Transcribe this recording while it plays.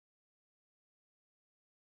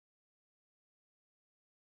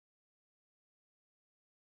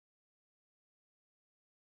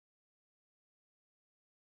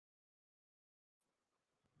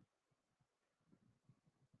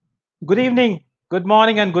Good evening, good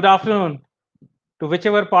morning, and good afternoon to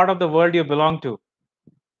whichever part of the world you belong to.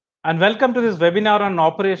 And welcome to this webinar on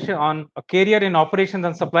operation on a career in operations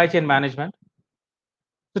and supply chain management.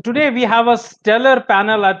 So today we have a stellar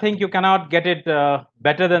panel. I think you cannot get it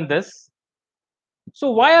better than this. So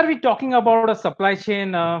why are we talking about a supply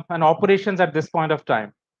chain and operations at this point of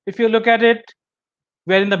time? If you look at it,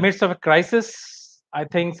 we're in the midst of a crisis. I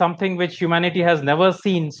think something which humanity has never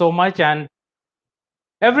seen so much, and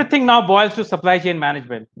everything now boils to supply chain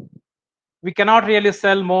management. We cannot really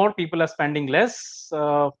sell more, people are spending less.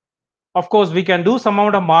 Of course we can do some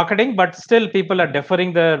amount of marketing, but still people are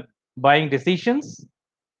deferring their buying decisions.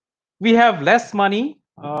 We have less money,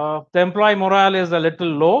 the employee morale is a little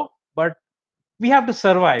low, but we have to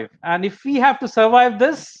survive, and if we have to survive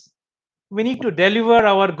this, we need to deliver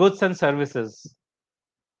our goods and services.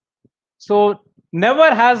 So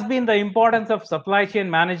never has been the importance of supply chain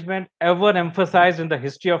management ever emphasized in the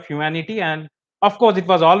history of humanity, and of course it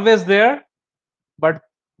was always there, but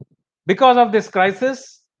because of this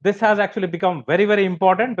crisis, this has actually become very, very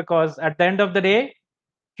important, because at the end of the day,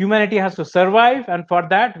 humanity has to survive, and for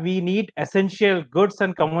that we need essential goods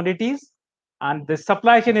and commodities, and the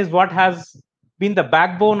supply chain is what has been the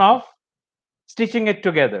backbone of stitching it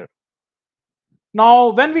together. Now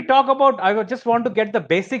when we talk about, I would just want to get the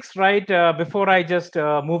basics right before I just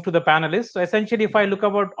move to the panelists. So essentially, if I look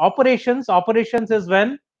about operations is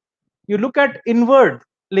when you look at inwardly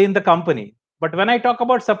in the company, but when I talk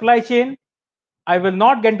about supply chain, I will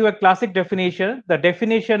not get into a classic definition. The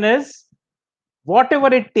definition is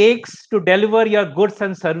whatever it takes to deliver your goods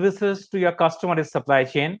and services to your customer is supply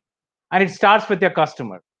chain, and it starts with your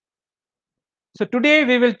customer. So today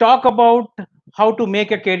we will talk about how to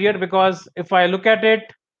make a career, because if I look at it,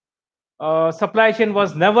 supply chain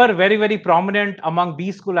was never very, very prominent among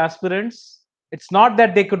B school aspirants. It's not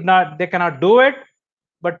that they cannot do it,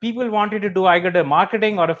 but people wanted to do either a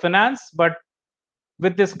marketing or a finance. But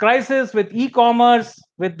with this crisis, with e-commerce,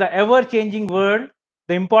 with the ever-changing world,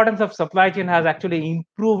 the importance of supply chain has actually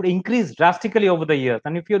increased drastically over the years.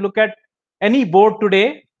 And if you look at any board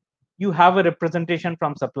today, you have a representation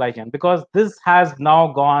from supply chain, because this has now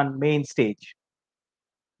gone main stage.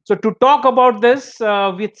 So to talk about this,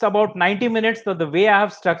 it's about 90 minutes. So the way I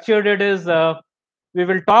have structured it is, we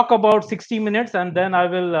will talk about 60 minutes, and then I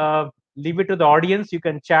will leave it to the audience. You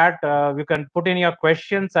can chat, you can put in your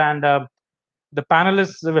questions, and the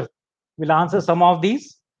panelists will answer some of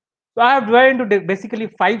these. So I have divided into basically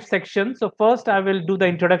 5 sections. So first I will do the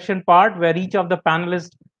introduction part, where each of the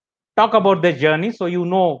panelists talk about their journey, so you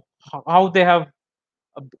know how they have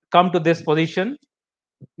come to this position.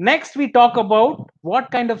 Next, we talk about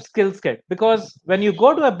what kind of skills get, because when you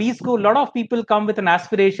go to a B school, a lot of people come with an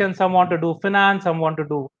aspiration. Some want to do finance, some want to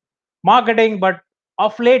do marketing, but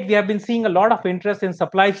of late we have been seeing a lot of interest in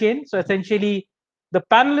supply chain. So essentially, the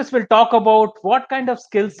panelists will talk about what kind of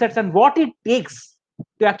skill sets and what it takes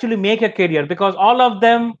to actually make a career, because all of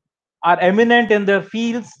them are eminent in their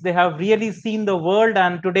fields. They have really seen the world,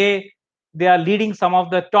 and today they are leading some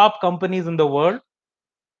of the top companies in the world.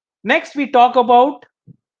 Next, we talk about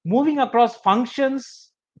moving across functions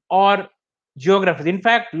or geographies. In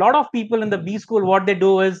fact, a lot of people in the B school, what they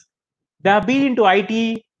do is they have been into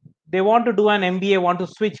IT, they want to do an MBA, want to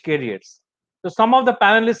switch careers. So some of the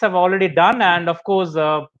panelists have already done, and of course,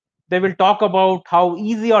 they will talk about how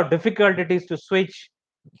easy or difficult it is to switch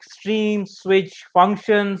streams, switch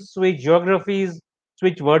functions, switch geographies,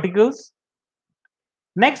 switch verticals.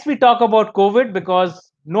 Next, we talk about COVID,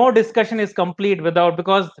 because no discussion is complete without,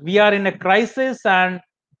 because we are in a crisis and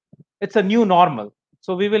it's a new normal.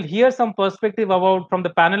 So we will hear some perspective about from the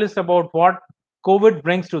panelists about what COVID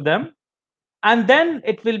brings to them. And then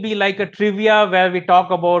it will be like a trivia where we talk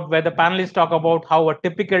about, where the panelists talk about how a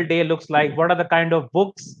typical day looks like, what are the kind of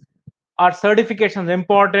books, are certifications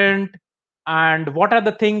important, and what are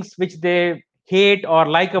the things which they hate or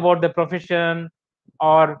like about the profession,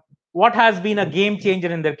 or what has been a game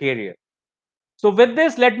changer in their career. So with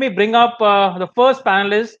this, let me bring up the first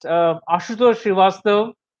panelist, Ashutosh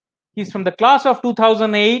Srivastav. He's from the class of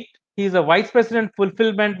 2008. He's a vice president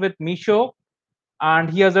fulfillment with Misho, and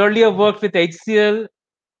he has earlier worked with HCL,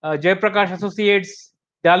 Jaiprakash Associates,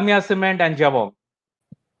 Dalmia Cement, and Jabong.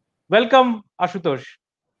 Welcome, Ashutosh.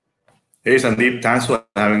 Hey Sandeep, thanks for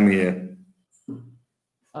having me here.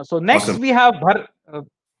 So next Awesome. we have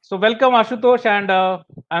so welcome, Ashutosh, and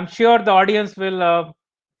I'm sure the audience will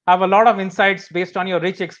have a lot of insights based on your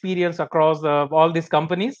rich experience across all these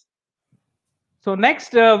companies. So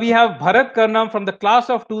next we have Bharat Karnam from the class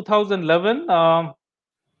of 2011.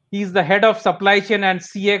 He's the head of supply chain and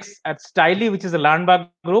CX at Stiley, which is a Landmark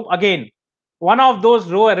group. Again, one of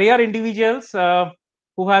those rare individuals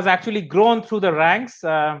who has actually grown through the ranks.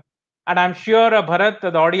 And I'm sure, Bharat,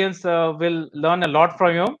 the audience will learn a lot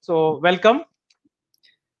from you. So welcome.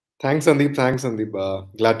 Thanks, Sandeep. Thanks, Sandeep.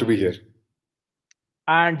 Glad to be here.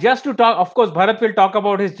 And just to talk, of course, Bharat will talk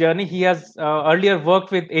about his journey. He has earlier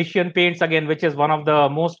worked with Asian Paints, again, which is one of the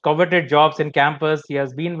most coveted jobs in campus. He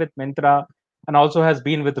has been with Myntra and also has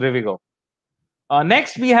been with Rivigo.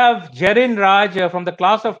 Next, we have Jerin Raj from the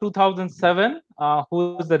class of 2007,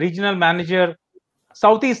 who is the regional manager,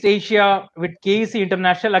 Southeast Asia with KEC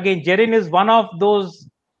International. Again, Jerin is one of those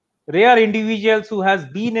rare individuals who has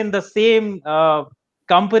been in the same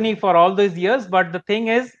company for all these years. But the thing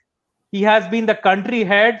is, he has been the country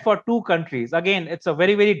head for 2 countries. Again, it's a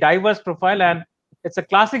very, very diverse profile, and it's a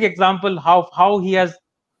classic example how he has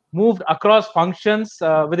moved across functions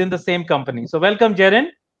within the same company. So welcome, Jerin.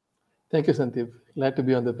 Thank you, Sandeep. Glad to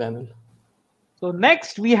be on the panel. So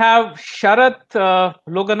next we have Sharath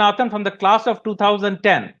Loganathan from the class of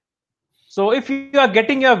 2010. So if you are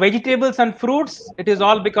getting your vegetables and fruits, it is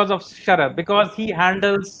all because of Sharath, because he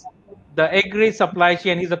handles the agri supply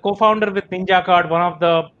chain. He's a co-founder with Ninja Card, one of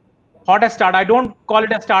the hottest start. I don't call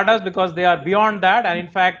it a startups because they are beyond that. And in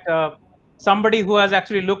fact, somebody who has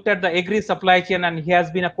actually looked at the agri supply chain, and he has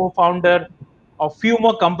been a co-founder of few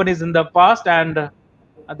more companies in the past. And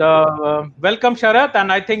welcome, Sharath.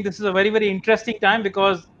 And I think this is a very, very interesting time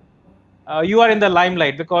because you are in the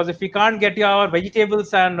limelight, because if we can't get your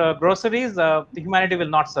vegetables and groceries, the humanity will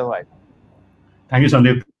not survive. Thank you,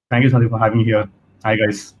 Sandeep. Thank you, Sandeep, for having me here. Hi,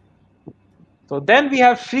 guys. So then we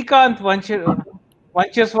have Srikanth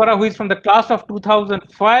Vancheswara, who is from the class of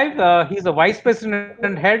 2005. He's the vice president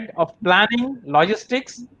and head of planning,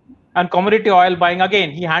 logistics, and commodity oil buying. Again,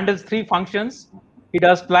 he handles 3 functions. He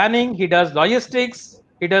does planning, he does logistics,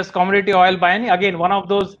 he does commodity oil buying. Again, one of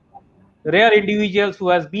those rare individuals who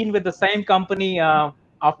has been with the same company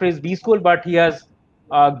after his B school, but he has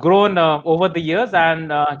grown over the years.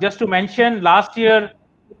 And just to mention, last year,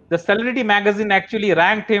 the Celebrity magazine actually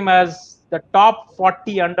ranked him as the top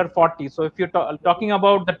 40 under 40. So if you're talking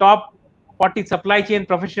about the top 40 supply chain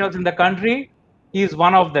professionals in the country, he is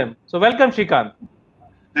one of them. So welcome, Srikanth.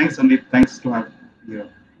 Thanks, Sandeep. Thanks to have you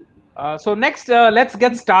here. So next, let's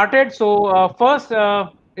get started. So first,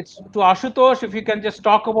 it's to Ashutosh. If you can just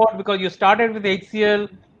talk about, because you started with HCL,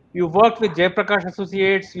 you worked with Jaiprakash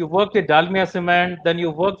Associates, you worked with Dalmia Cement, then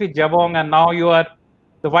you worked with Jabong, and now you are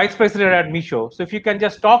the vice president at Misho. So if you can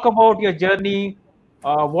just talk about your journey,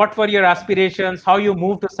 what were your aspirations, how you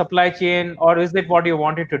moved to supply chain, or is it what you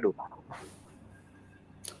wanted to do?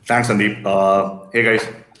 Thanks, Sandeep. Hey, guys.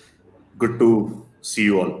 Good to see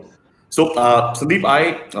you all. So, Sandeep,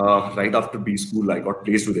 right after B school, I got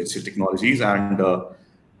placed with HCL Technologies, and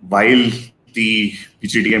while the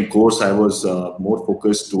PGDM course, I was more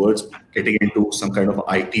focused towards getting into some kind of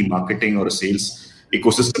IT marketing or a sales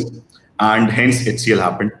ecosystem, and hence HCL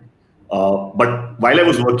happened. But while I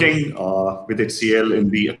was working with HCL in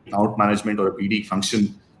the account management or a BD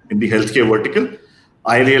function in the healthcare vertical,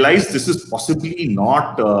 I realized this is possibly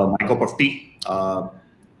not my cup of tea.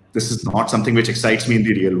 This is not something which excites me in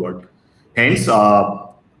the real world. Hence,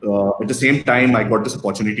 at the same time, I got this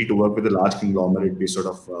opportunity to work with a large conglomerate based out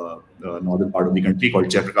of northern part of the country called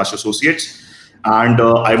Jaiprakash Associates. And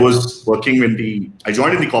I was working I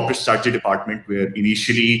joined in the corporate strategy department, where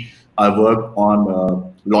initially I worked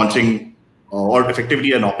on launching or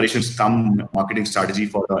effectively an operations cum marketing strategy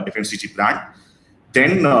for the FMCG brand.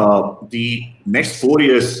 Then the next 4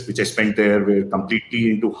 years, which I spent there, were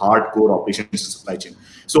completely into hardcore operations and supply chain.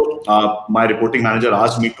 So my reporting manager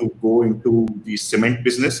asked me to go into the cement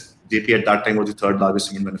business. JP at that time was the 3rd largest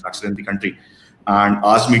cement manufacturer in the country, and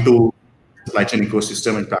asked me to supply chain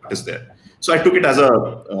ecosystem and practice there. So I took it as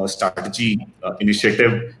a strategy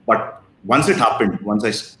initiative. But once it happened, once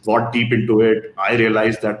I got deep into it, I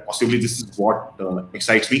realized that possibly this is what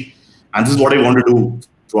excites me, and this is what I want to do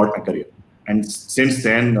throughout my career. And since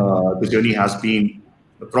then, the journey has been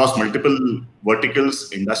across multiple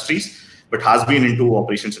verticals, industries, but has been into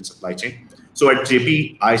operations and supply chain. So at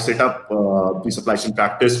JP, I set up the supply chain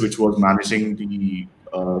practice, which was managing the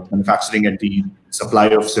manufacturing and the supply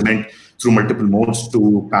of cement through multiple modes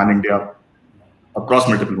to pan-India across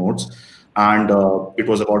multiple modes. And it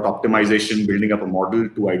was about optimization, building up a model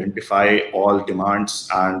to identify all demands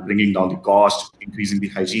and bringing down the cost, increasing the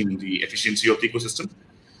hygiene and the efficiency of the ecosystem.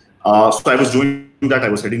 So I was doing that. I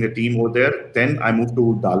was heading a team over there. Then I moved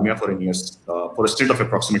to Dalmia for a stint of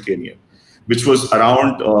approximately a year, which was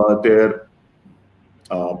around their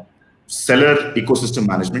seller ecosystem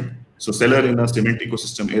management. So seller in a cement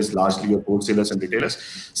ecosystem is largely your wholesalers and retailers,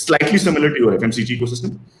 slightly similar to your FMCG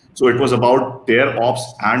ecosystem. So it was about their ops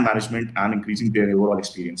and management and increasing their overall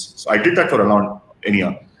experience. So I did that for around in a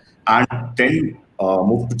year. And then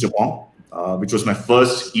moved to Japan, which was my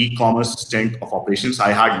first e-commerce stint of operations.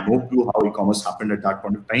 I had no clue how e-commerce happened at that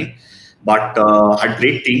point of time, but had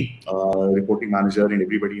great team, reporting manager, and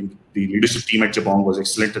everybody in the leadership team at Japan was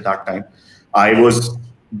excellent at that time. I was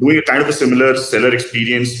doing a kind of a similar seller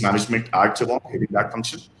experience management at Japan, heading that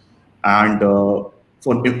function. And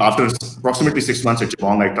after approximately 6 months at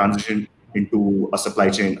Japan, I transitioned into a supply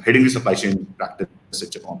chain, heading the supply chain practice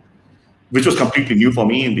at Japan, which was completely new for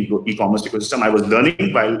me in the e-commerce ecosystem. I was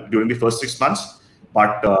learning while during the first 6 months,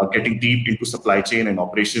 but getting deep into supply chain and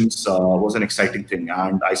operations was an exciting thing.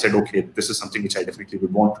 And I said, okay, this is something which I definitely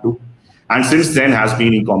would want to do. And since then has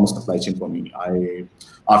been e-commerce supply chain for me.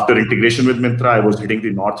 After integration with Myntra, I was heading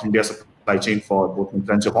the North India supply chain for both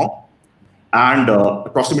Myntra and Japan. And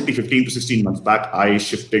approximately 15 to 16 months back, I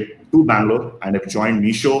shifted to Bangalore and I've joined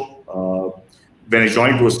Meesho. When I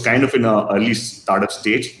joined, it was kind of in an early startup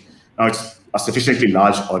stage. Now it's a sufficiently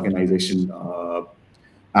large organization.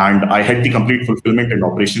 And I head the complete fulfillment and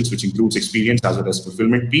operations, which includes experience as well as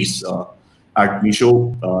fulfillment piece. At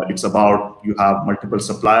Meesho, it's about you have multiple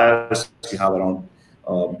suppliers, you have around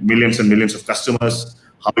millions and millions of customers,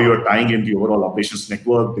 how you are tying in the overall operations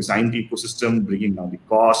network, design the ecosystem, bringing down the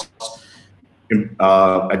costs,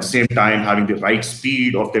 at the same time having the right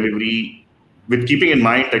speed of delivery, with keeping in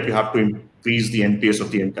mind that you have to increase the NPS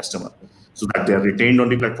of the end customer so that they are retained on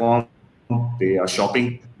the platform, they are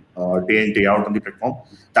shopping day in, day out on the platform.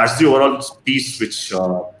 That's the overall piece which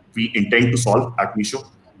we intend to solve at Meesho,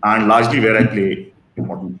 and largely where I play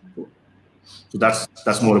important role. So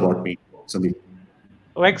that's more about me, Sandeep.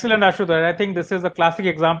 Oh, excellent, Ashudhar. I think this is a classic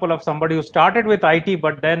example of somebody who started with IT,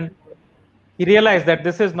 but then he realized that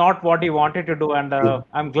this is not what he wanted to do. And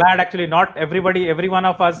I'm glad actually not every one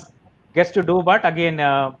of us gets to do, but again,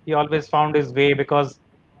 he always found his way, because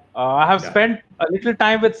I have spent a little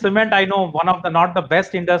time with cement. I know one of the not the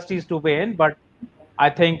best industries to be in, but I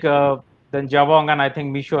think then Jawong and I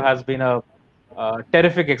think Meesho has been a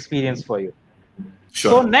terrific experience for you.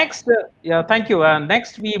 Sure. So next, yeah, thank you.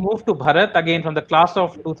 Next, we move to Bharat, again from the class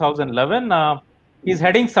of 2011. He's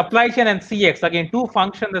heading supply chain and CX, again, two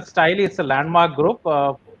functions that style. It's a landmark group.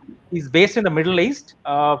 He's based in the Middle East.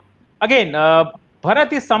 Again,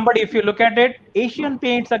 Bharat is somebody, if you look at it, Asian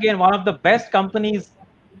Paints, again, one of the best companies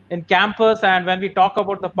in campus. And when we talk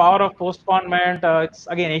about the power of postponement, it's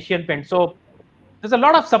again Asian Paints. So there's a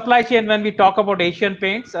lot of supply chain when we talk about Asian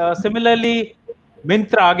Paints. Similarly,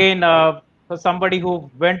 Myntra, again, for somebody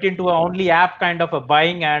who went into a only app kind of a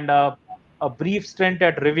buying, and a brief stint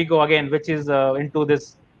at Rivigo, again, which is into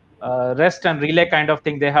this rest and relay kind of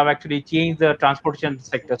thing. They have actually changed the transportation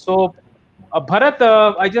sector. So, Bharat,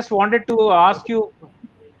 I just wanted to ask you,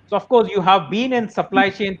 so of course you have been in supply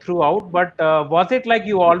chain throughout, but was it like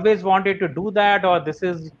you always wanted to do that, or this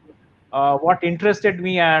is what interested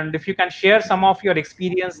me? And if you can share some of your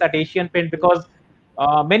experience at Asian Paint, because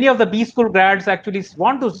many of the B school grads actually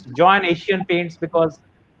want to join Asian Paints, because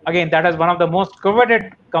again, that is one of the most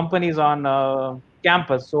coveted companies on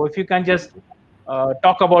campus. So if you can just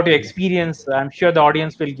talk about your experience, I'm sure the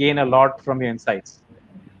audience will gain a lot from your insights.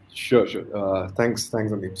 Sure. Thanks,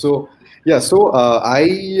 Sandeep. So yeah, so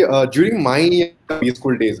I during my B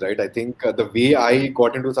school days, right, I think the way I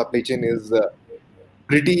got into supply chain is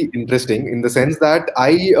pretty interesting, in the sense that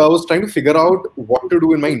I was trying to figure out what to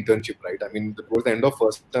do in my internship, right? I mean, towards the end of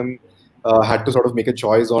first term, had to sort of make a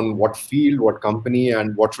choice on what field, what company,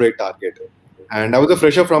 and what should I target. And I was a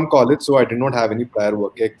fresher from college, so I did not have any prior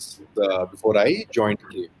work ex before I joined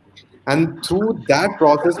K. And through that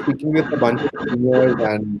process, speaking with a bunch of seniors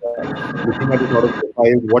and looking at the sort of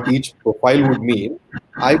profile, what each profile would mean,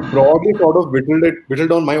 I broadly sort of whittled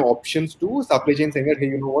down my options to supply chain, saying that, hey,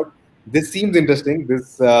 you know what, this seems interesting.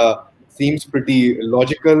 This seems pretty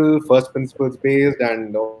logical, first principles based,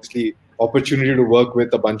 and obviously opportunity to work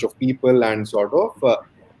with a bunch of people and sort of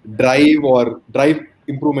drive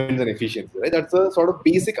improvements and efficiency. Right, that's a sort of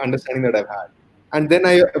basic understanding that I've had. And then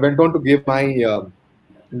I went on to give my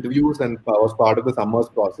interviews and was part of the summers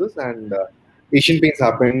process. And Asian Paints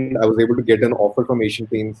happened. I was able to get an offer from Asian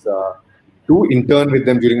Paints to intern with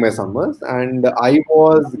them during my summers, and I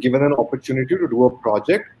was given an opportunity to do a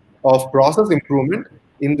project of process improvement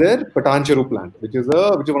in their Patancheru plant, which is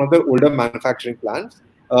one of the older manufacturing plants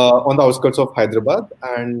on the outskirts of Hyderabad,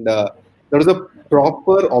 and there was a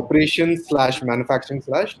proper operations / manufacturing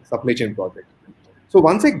 / supply chain project. So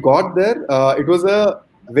once I got there, it was a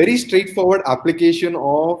very straightforward application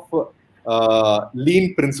of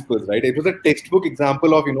lean principles, right? It was a textbook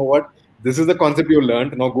example of, you know what, this is the concept you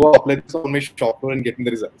learned, now go apply this on my shop floor and getting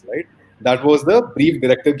the results, right? That was the brief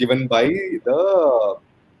directive given by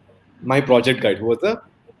my project guide, who was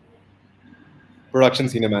production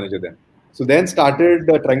senior manager then. So then started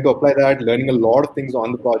trying to apply that, learning a lot of things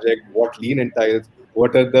on the project, what lean entails,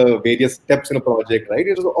 what are the various steps in a project, right?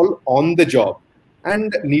 It was all on the job.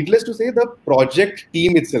 And needless to say, the project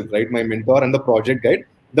team itself, right? My mentor and the project guide,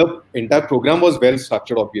 the entire program was well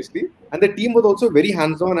structured, obviously. And the team was also very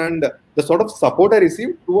hands-on. And the sort of support I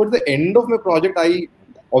received towards the end of my project, I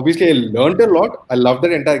learned a lot. I loved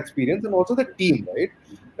that entire experience. And also the team, right?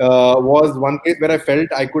 Was one place where I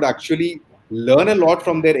felt I could actually learn a lot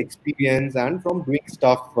from their experience and from doing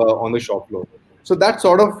stuff on the shop floor. So that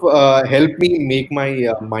sort of helped me make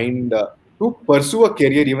my mind to pursue a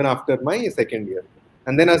career even after my second year.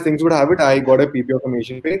 And then, as things would have it, I got a PPO from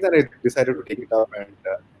Asian Paints and I decided to take it up and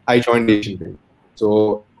I joined Asian Paints.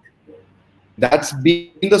 So that's been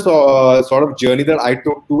the sort of journey that I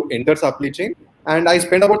took to enter supply chain. And I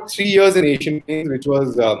spent about 3 years in Asian Paints, which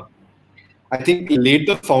was I think laid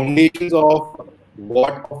the foundations of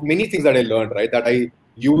many things that I learned, right? That I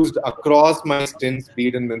used across my stints, be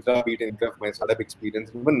it in Myntra, be it in my startup experience,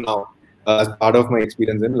 even now as part of my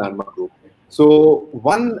experience in Landmark Group. So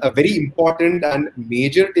one very important and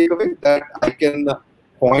major takeaway that I can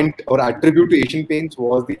point or attribute to Asian Paints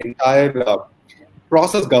was the entire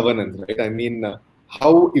process governance, right? I mean,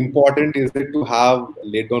 how important is it to have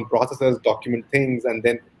laid down processes, document things, and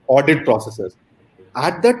then audit processes?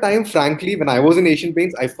 At that time, frankly, when I was in Asian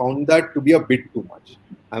Paints, I found that to be a bit too much.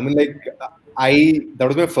 I mean, like, that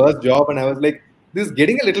was my first job, and I was like, this is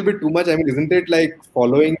getting a little bit too much. I mean, isn't it like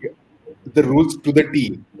following the rules to the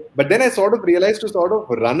T? But then I sort of realized to sort of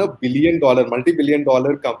run a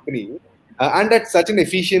multi-billion-dollar company, and at such an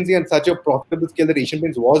efficiency and such a profitable scale that Asian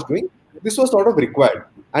Paints was doing, this was sort of required.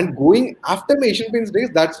 And going after my Asian Paints days,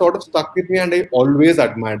 that sort of stuck with me, and I always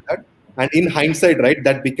admired that. And in hindsight, right,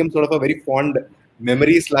 that became sort of a very fond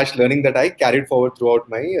memory/learning that I carried forward throughout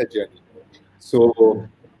my journey. So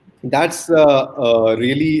that's a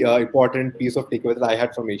really important piece of takeaway that I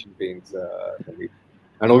had from Asian Paints.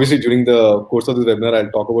 And obviously, during the course of this webinar,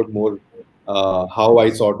 I'll talk about more how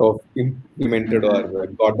I sort of implemented or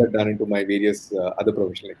got that done into my various other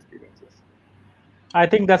professional experiences. I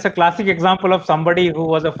think that's a classic example of somebody who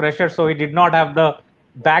was a fresher, so he did not have the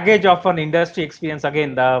baggage of an industry experience.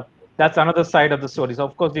 Again, that's another side of the story. So,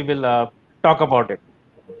 of course, we will talk about it.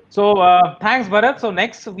 So, thanks, Bharat. So,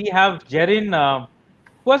 next we have Jerin,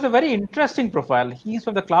 who has a very interesting profile. He's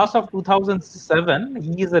from the class of 2007.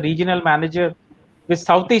 He is a regional manager with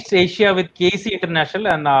Southeast Asia with KC International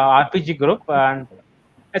and RPG Group. And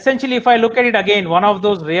essentially, if I look at it again, one of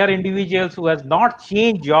those rare individuals who has not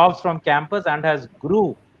changed jobs from campus and has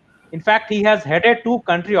grew. In fact, he has headed 2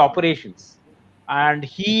 country operations. And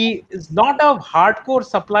he is not a hardcore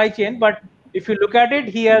supply chain, but if you look at it,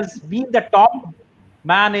 he has been the top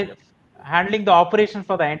man in handling the operations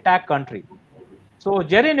for the entire country. So,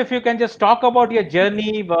 Jerin, if you can just talk about your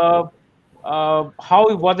journey, how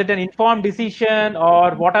was it an informed decision,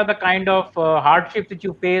 or what are the kind of hardships that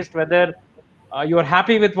you faced, whether you are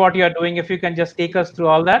happy with what you are doing? If you can just take us through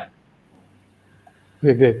all that.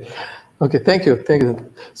 Okay, great. Okay, thank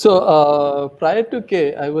you. So prior to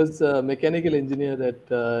K, I was a mechanical engineer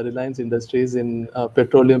at Reliance Industries in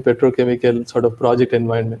petroleum, petrochemical sort of project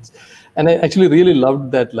environments. And I actually really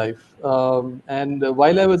loved that life. And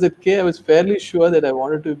while I was at K, I was fairly sure that I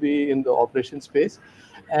wanted to be in the operation space.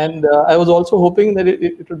 And I was also hoping that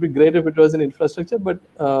it would be great if it was in infrastructure, but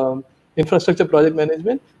infrastructure project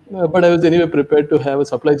management. But I was anyway prepared to have a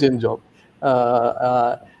supply chain job.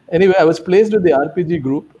 Anyway, I was placed with the RPG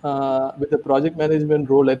group with a project management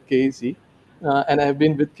role at KEC, and I have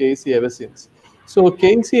been with KEC ever since. So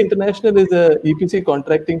KEC International is a EPC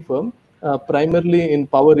contracting firm, primarily in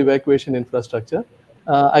power evacuation infrastructure.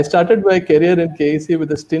 I started my career in KEC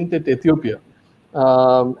with a stint at Ethiopia.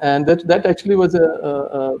 And that actually was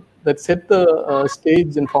that set the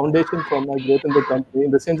stage and foundation for my growth in the company,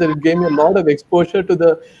 in the sense that it gave me a lot of exposure to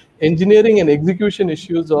the engineering and execution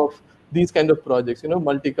issues of these kind of projects,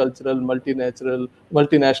 multicultural,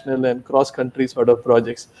 multinational, and cross-country sort of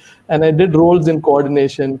projects. And I did roles in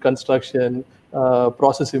coordination, construction,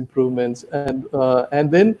 process improvements,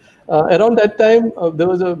 and then around that time there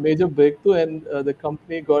was a major breakthrough, and the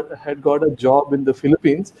company had got a job in the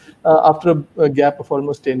Philippines after a gap of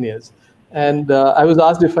almost 10 years. And I was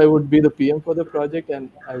asked if I would be the PM for the project,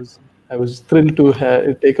 and I was thrilled to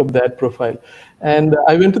take up that profile. And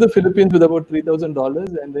I went to the Philippines with about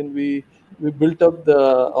 $3,000, and then we built up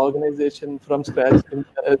the organization from scratch,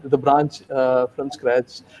 the branch from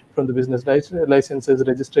scratch, from the business licenses,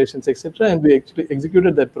 registrations, etc. And we actually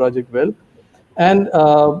executed that project well. And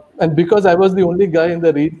because I was the only guy in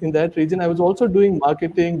that region, I was also doing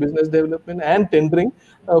marketing, business development, and tendering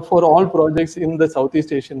for all projects in the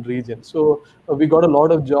Southeast Asian region. So we got a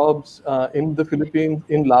lot of jobs in the Philippines,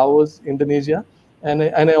 in Laos, Indonesia, and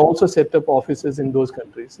I also set up offices in those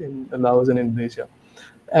countries, in Laos and Indonesia.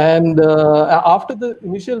 And after the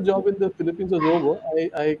initial job in the Philippines was over,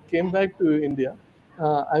 I came back to India.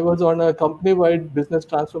 I was on a company-wide business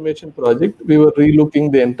transformation project. We were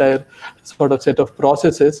relooking the entire sort of set of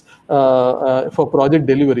processes for project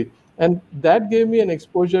delivery. And that gave me an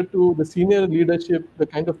exposure to the senior leadership, the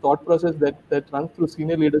kind of thought process that runs through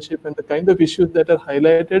senior leadership, and the kind of issues that are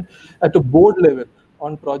highlighted at a board level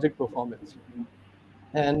on project performance.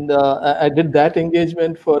 And I did that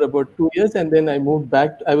engagement for about 2 years, and then I moved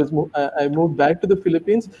back. I moved back to the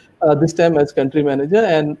Philippines, this time as country manager,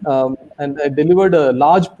 and I delivered a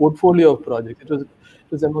large portfolio of projects. It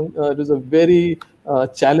was a very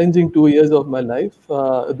challenging 2 years of my life.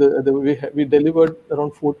 We delivered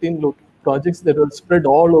around 14 projects that were spread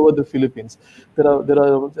all over the Philippines. There are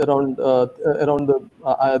around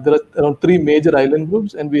 3 major island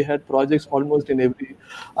groups, and we had projects almost in every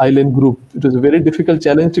island group. It was a very difficult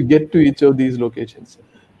challenge to get to each of these locations.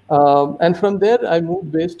 And from there, I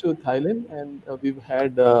moved base to Thailand, and we've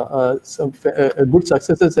had some good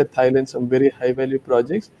successes at Thailand, some very high-value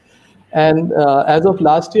projects. And as of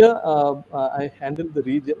last year, I handled the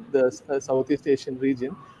region, the Southeast Asian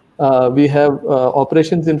region. We have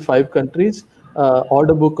operations in 5 countries,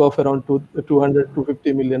 order book of around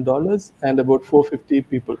 $250 million, and about 450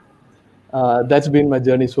 people. That's been my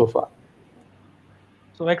journey so far.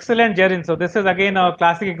 So excellent, Jarin. So this is again a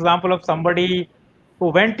classic example of somebody who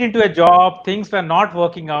went into a job, things were not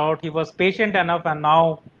working out. He was patient enough, and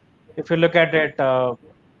now, if you look at it,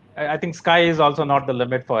 I think sky is also not the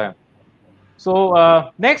limit for him.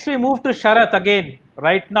 So next we move to Sharath again.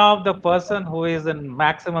 Right now, the person who is in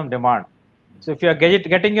maximum demand. So if you are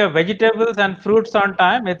getting your vegetables and fruits on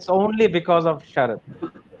time, it's only because of Sharath.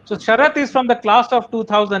 So Sharath is from the class of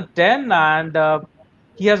 2010, and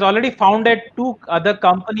he has already founded 2 other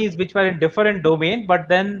companies which were in different domain. But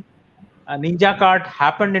then Ninja Cart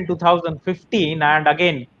happened in 2015, and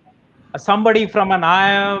again, somebody from an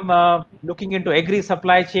IIM looking into agri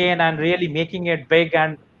supply chain and really making it big.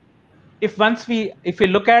 And if we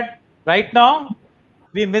look at right now,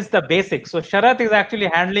 we miss the basics. So Sharath is actually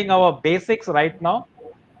handling our basics right now.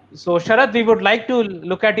 So Sharath, we would like to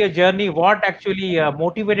look at your journey. What actually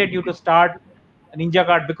motivated you to start Ninja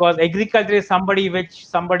Cart? Because agriculture is somebody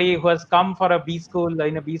who has come for a B school,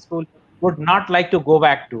 in a B school, would not like to go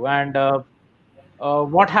back to. And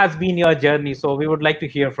what has been your journey? So we would like to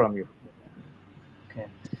hear from you. Okay,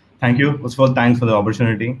 thank you. First of all, thanks for the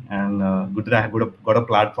opportunity, and good that I got a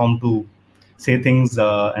platform to say things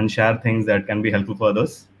and share things that can be helpful for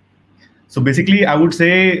others. So basically, I would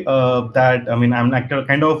say that, I mean, I'm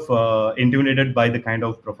kind of intimidated by the kind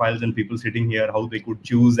of profiles and people sitting here, how they could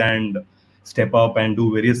choose and step up and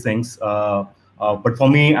do various things. But for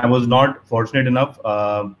me, I was not fortunate enough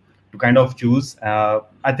to kind of choose. I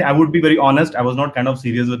think I would be very honest. I was not kind of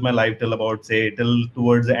serious with my life till towards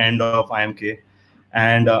the end of IMK.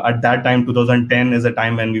 And at that time, 2010 is a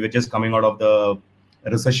time when we were just coming out of the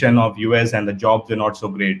recession of US, and the jobs were not so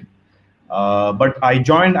great. But I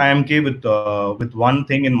joined IMK with one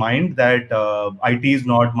thing in mind, that IT is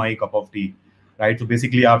not my cup of tea, right? So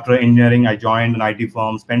basically, after engineering, I joined an IT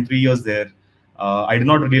firm, spent 3 years there. I did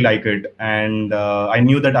not really like it, and I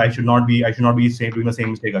knew that I should not be doing the same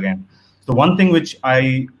mistake again. So one thing which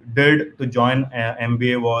I did to join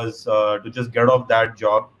MBA was to just get off that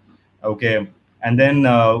job, okay. And then,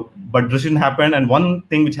 but decision happened, and one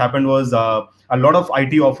thing which happened was a lot of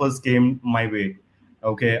IT offers came my way.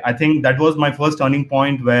 Okay, I think that was my first turning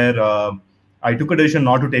point, where I took a decision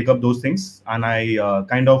not to take up those things, and I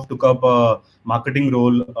kind of took up a marketing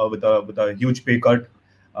role with a huge pay cut.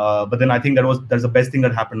 But then I think that's the best thing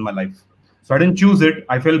that happened in my life. So I didn't choose it.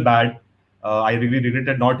 I felt bad. I really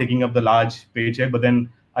regretted not taking up the large paycheck. But then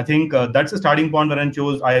I think that's the starting point where I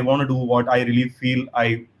chose. I want to do what I really feel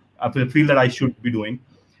I feel that I should be doing.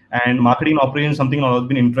 And marketing and operations, something that has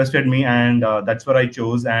been interested me, and that's what I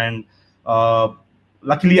chose. And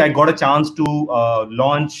luckily, I got a chance to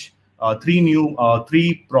launch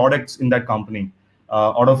 3 products in that company,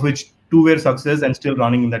 out of which 2 were success and still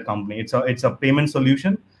running in that company. It's a payment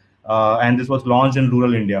solution, and this was launched in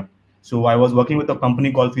rural India. So I was working with a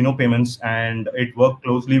company called Fino Payments, and it worked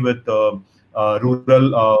closely with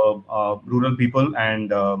rural people,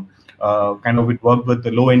 and kind of it worked with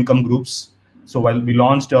the low income groups. So while we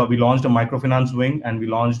launched a microfinance wing, and we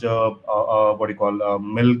launched what do you call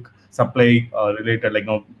milk supply related, like,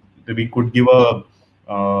 we could give a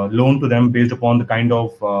loan to them based upon the kind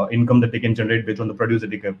of income that they can generate based on the produce that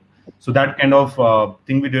they give. So that kind of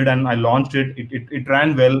thing we did, and I launched it. It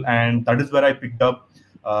ran well, and that is where I picked up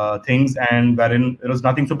things, and wherein there was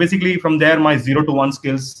nothing. So basically, from there, my 0 to 1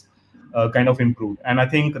 skills kind of improved, and I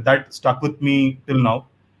think that stuck with me till now.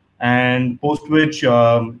 And post which,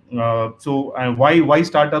 why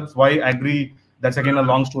startups? Why agri? That's again a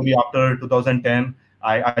long story. After 2010,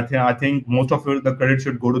 I think most of the credit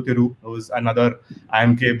should go to Thiru, who's another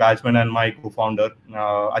IMK batchman and my co-founder.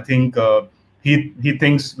 I think he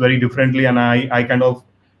thinks very differently, and I kind of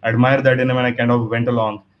admire that in him, and I kind of went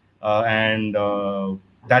along, and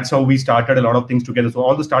that's how we started a lot of things together. So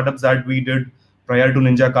all the startups that we did prior to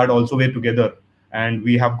Ninja Card also were together, and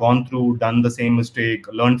we have gone through, done the same mistake,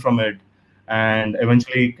 learned from it, and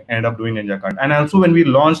eventually end up doing Ninja Card. And also when we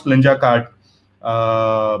launched Ninja Card,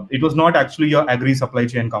 it was not actually a agri supply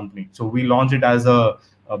chain company. So we launched it as a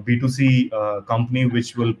B2C company,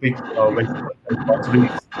 which will pick vegetables and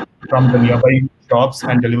groceries from the nearby shops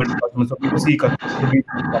and deliver to customers. So B2C company.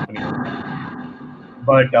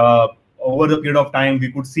 But over the period of time,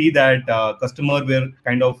 we could see that customers were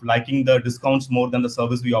kind of liking the discounts more than the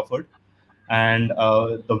service we offered, and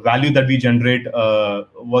the value that we generate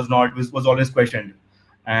was always questioned.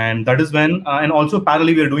 And that is when, and also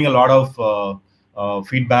parallelly, we are doing a lot of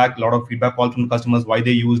feedback calls from customers, why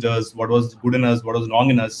they used us, what was good in us, what was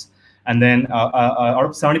wrong in us. And then out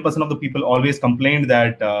of 70% of the people always complained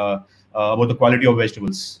that about the quality of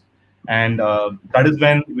vegetables. And that is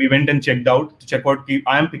when we went and checked out to check out,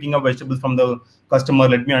 I am picking up vegetables from the customer,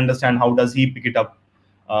 let me understand how does he pick it up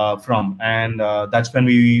from. And that's when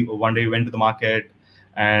we one day went to the market,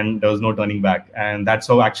 and there was no turning back. And that's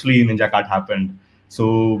how actually Ninja Cart happened.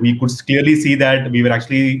 So we could clearly see that we were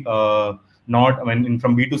actually not,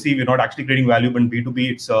 from B2C, we're not actually creating value, but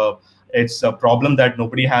B2B, it's a problem that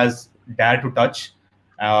nobody has dared to touch.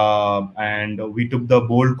 And we took the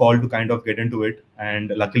bold call to kind of get into it,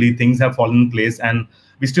 and luckily things have fallen in place, and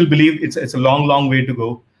we still believe it's a long way to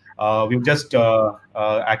go. We've just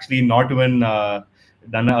actually not even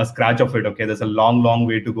done a scratch of it. Okay, there's a long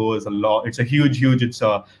way to go. It's a huge, it's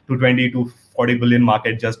a 220 to 40 billion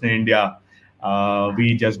market just in India.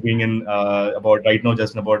 We just being in about right now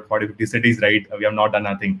just in about 40-50 cities, right? We have not done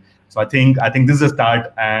nothing. So I think this is a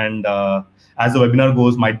start, and as the webinar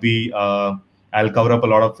goes, might be I'll cover up a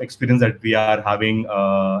lot of experience that we are having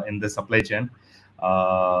in the supply chain.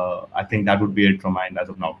 I think that would be it from mine as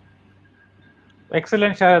of now.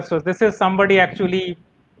 Excellent, Sharad. So this is somebody actually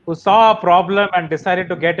who saw a problem and decided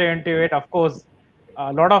to get into it. Of course,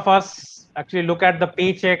 a lot of us actually look at the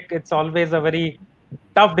paycheck. It's always a very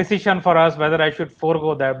tough decision for us whether I should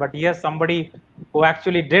forego that. But yes, somebody who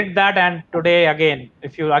actually did that, and today again,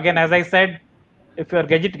 as I said, if you're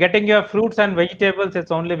getting your fruits and vegetables,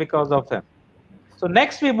 it's only because of them. So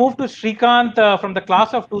next we move to Srikanth from the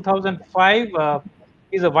class of 2005.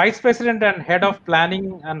 He's a vice president and head of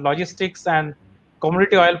planning and logistics and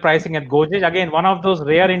commodity oil pricing at Godrej. Again, one of those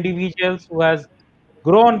rare individuals who has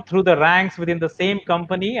grown through the ranks within the same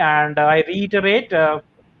company. And I reiterate,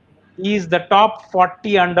 he's the top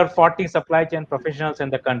 40 under 40 supply chain professionals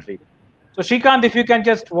in the country. So Srikanth, if you can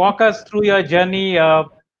just walk us through your journey,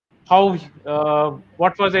 what was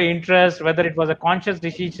your interest, whether it was a conscious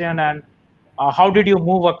decision, and how did you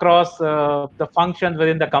move across the functions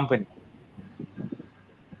within the company?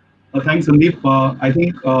 Thanks, Sandeep. I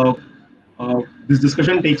think this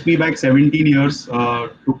discussion takes me back 17 years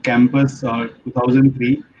to campus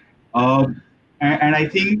 2003. And I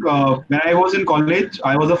think when I was in college,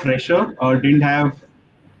 I was a fresher, didn't have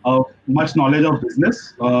much knowledge of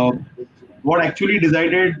business. What actually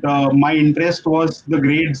decided my interest was the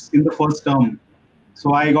grades in the first term.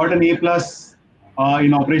 So I got an A+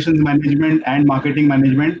 in operations management and marketing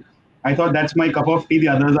management. I thought that's my cup of tea, the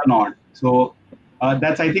others are not. So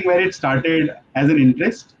that's, I think, where it started as an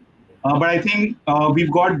interest. But I think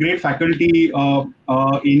we've got great faculty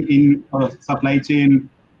in supply chain,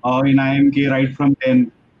 in IMK right from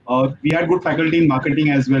then. We had good faculty in marketing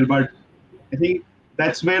as well, but I think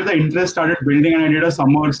that's where the interest started building, and I did a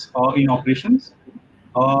summers in operations.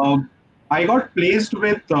 I got placed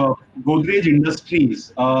with Godrej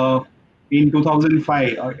Industries in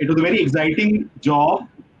 2005. It was a very exciting job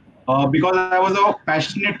because I was a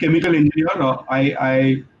passionate chemical engineer.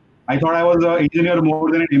 I thought I was an engineer more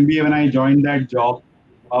than an MBA when I joined that job.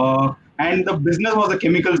 And the business was a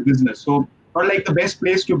chemicals business. So not like the best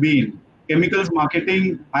place to be in. Chemicals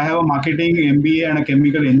marketing, I have a marketing MBA and a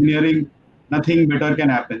chemical engineering, nothing better can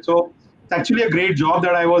happen. So it's actually a great job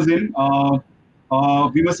that I was in.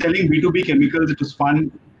 We were selling B2B chemicals, it was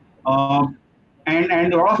fun.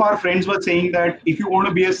 And a lot of our friends were saying that if you want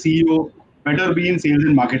to be a CEO, better be in sales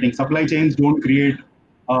and marketing. Supply chains don't create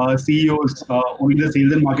CEOs. Only the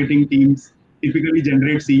sales and marketing teams typically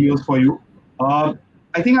generate CEOs for you. Uh,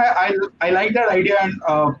 I think I like that idea and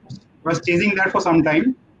was chasing that for some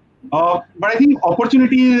time. But I think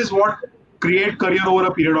opportunity is what create career over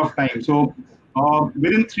a period of time. So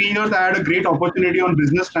within 3 years, I had a great opportunity on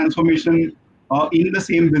business transformation in the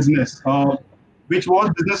same business, which was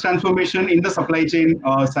business transformation in the supply chain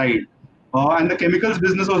side. And the chemicals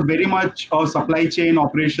business was very much a supply chain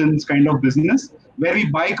operations kind of business where we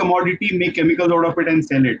buy commodity, make chemicals out of it, and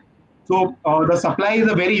sell it. So the supply is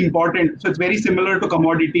a very important. So it's very similar to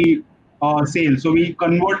commodity sale. So we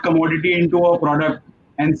convert commodity into a product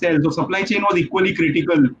and sell. So supply chain was equally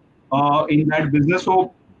critical in that business.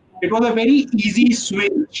 So it was a very easy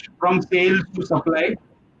switch from sales to supply,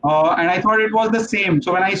 and I thought it was the same.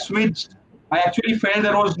 So when I switched, I actually felt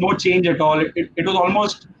there was no change at all. It was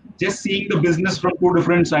almost just seeing the business from two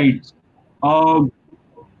different sides. Uh,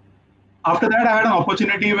 After that, I had an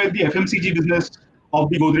opportunity with the FMCG business of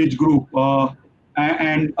the Godrej Group.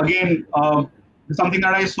 And again, something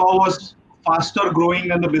that I saw was faster growing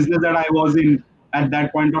than the business that I was in at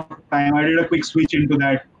that point of time. I did a quick switch into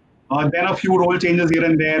that. Then a few role changes here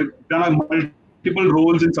and there, done multiple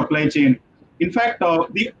roles in supply chain. In fact,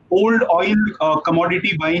 the old oil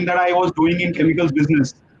commodity buying that I was doing in chemicals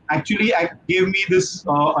business actually gave me this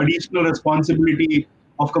additional responsibility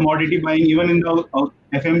of commodity buying even in the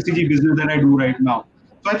FMCG business that I do right now.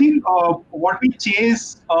 So I think what we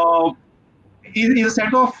chase is a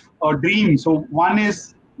set of dreams. So one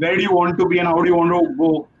is where do you want to be and how do you want to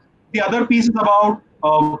go. The other piece is about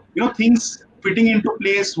things fitting into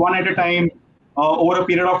place one at a time over a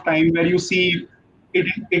period of time where you see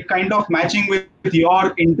it kind of matching with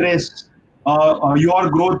your interests, your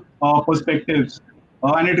growth perspectives,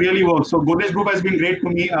 and it really works. So Godrej Group has been great to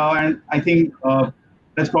me, and I think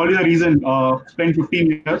that's probably the reason. Spent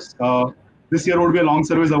 15 years. This year would be a long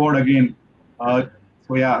service award again.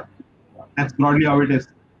 So yeah, that's broadly how it is.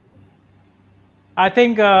 I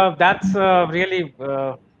think that's really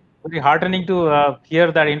very heartening to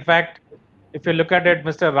hear that. In fact, if you look at it,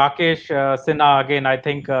 Mr. Rakesh Sinha, again, I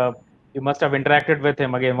think you must have interacted with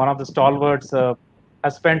him. Again, one of the stalwarts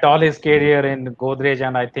has spent all his career in Godrej,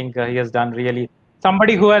 and I think he has done really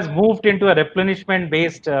somebody who has moved into a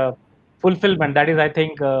replenishment-based fulfillment. That is, I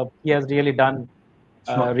think he has really done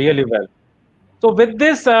really well. So with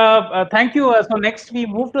this, thank you. So next we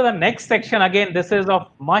move to the next section. Again, this is of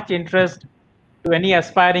much interest to any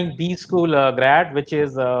aspiring B school grad, which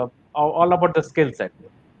is all about the skill set.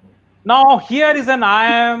 Now, here is an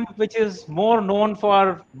IIM which is more known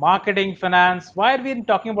for marketing, finance. Why are we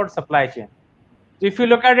talking about supply chain? If you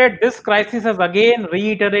look at it, this crisis has again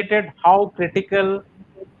reiterated how critical,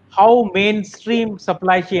 how mainstream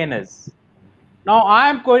supply chain is. Now,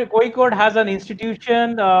 IIM Kozhikode has an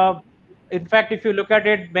institution. In fact, if you look at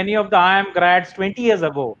it, many of the IIM grads 20 years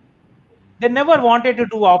ago, they never wanted to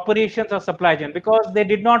do operations or supply chain because they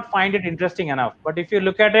did not find it interesting enough. But if you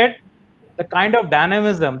look at it, the kind of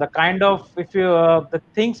dynamism, the kind of the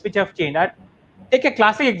things which have changed. I take a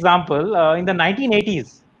classic example in the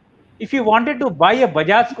 1980s. If you wanted to buy a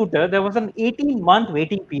Bajaj scooter, there was an 18-month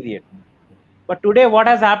waiting period. But today, what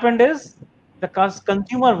has happened is the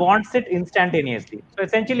consumer wants it instantaneously. So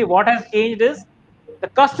essentially, what has changed is the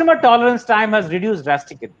customer tolerance time has reduced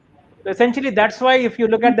drastically. So essentially, that's why if you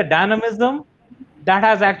look at the dynamism, that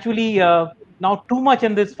has actually now too much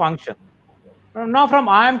in this function. Now, from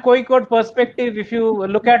IIM Kozhikode perspective, if you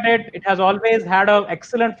look at it, it has always had an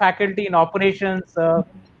excellent faculty in operations.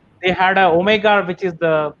 They had a Omega, which is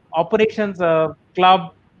the operations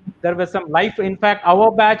club. There was some life. In fact,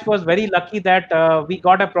 our batch was very lucky that we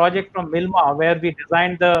got a project from Milma where we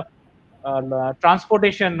designed the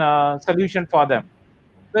transportation solution for them.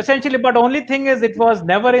 So essentially, but only thing is it was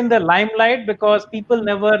never in the limelight because people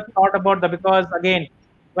never thought about the, because again,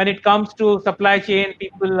 when it comes to supply chain,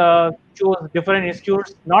 people choose different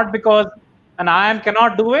institutes, not because an IIM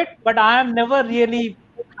cannot do it, but IIM never really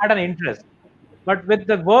had an interest. But with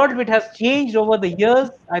the world which has changed over the years,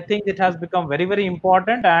 I think it has become very, very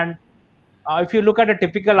important. And if you look at a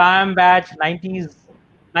typical IIM batch, 98%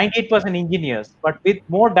 engineers, but with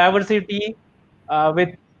more diversity,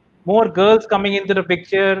 with more girls coming into the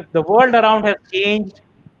picture, the world around has changed,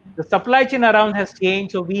 the supply chain around has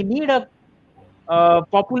changed. So we need a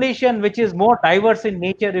population which is more diverse in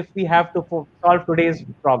nature if we have to solve today's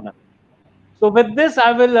problem. So with this,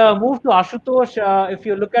 I will move to Ashutosh. If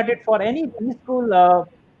you look at it for any preschool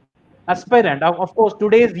aspirant, of course,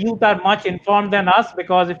 today's youth are much informed than us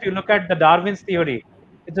because if you look at the Darwin's theory,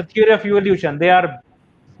 it's a theory of evolution. They are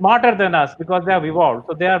smarter than us because they have evolved.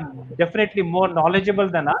 So they are definitely more knowledgeable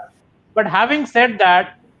than us. But having said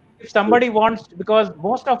that, if somebody wants, because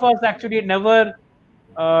most of us actually never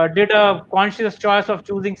did a conscious choice of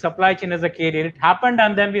choosing supply chain as a career. It happened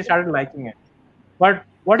and then we started liking it. But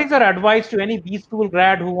what is your advice to any B school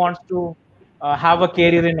grad who wants to have a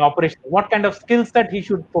career in operation? What kind of skill set he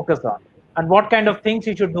should focus on, and what kind of things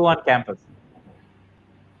he should do on campus?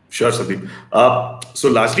 Sure, Sandeep. So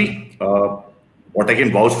largely, what I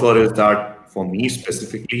can vouch for is that for me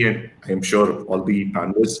specifically, and I'm sure all the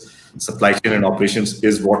panelists, supply chain and operations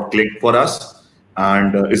is what clicked for us,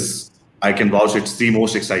 and is I can vouch it's the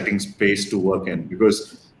most exciting space to work in,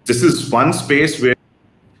 because this is one space where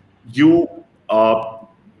you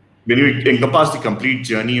when you encompass the complete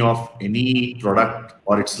journey of any product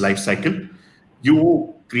or its life cycle,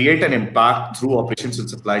 you create an impact through operations and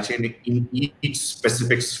supply chain in each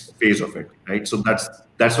specific phase of it, right? So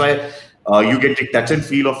that's why you get the touch and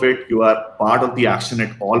feel of it. You are part of the action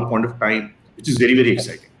at all point of time, which is very, very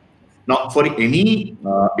exciting. Now, for any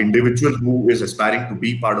individual who is aspiring to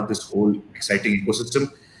be part of this whole exciting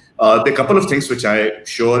ecosystem, there are a couple of things which I'm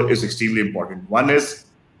sure is extremely important. One is,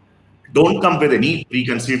 don't come with any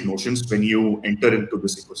preconceived notions when you enter into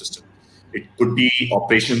this ecosystem. It could be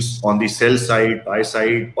operations on the sell side, buy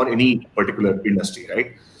side, or any particular industry,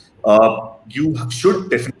 right? You should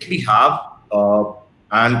definitely have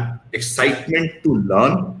an excitement to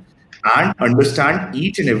learn and understand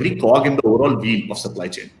each and every cog in the overall wheel of supply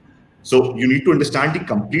chain. So you need to understand the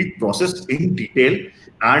complete process in detail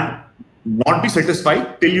and not be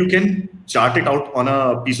satisfied till you can chart it out on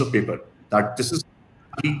a piece of paper. That this is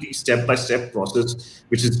the step-by-step process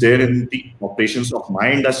which is there in the operations of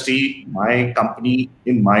my industry, my company,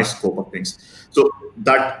 in my scope of things. So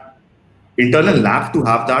that internal knack to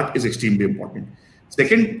have that is extremely important.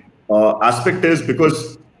 Second aspect is,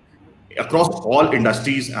 because across all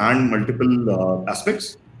industries and multiple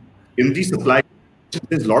aspects in the supply chain,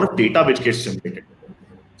 there's a lot of data which gets generated.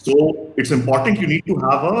 So it's important you need to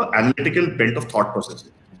have an analytical bent of thought process.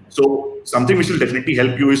 So something which will definitely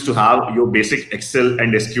help you is to have your basic Excel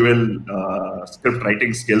and SQL script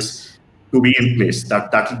writing skills to be in place.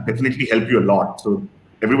 That will definitely help you a lot. So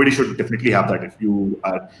everybody should definitely have that if you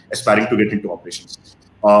are aspiring to get into operations.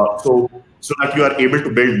 So that you are able to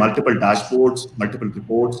build multiple dashboards, multiple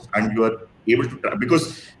reports, and you are able to,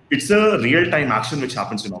 because it's a real-time action which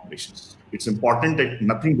happens in operations. It's important that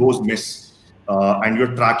nothing goes miss. And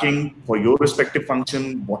you're tracking for your respective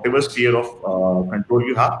function, whatever sphere of control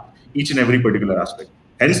you have, each and every particular aspect.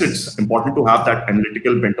 Hence, it's important to have that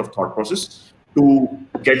analytical bent of thought process to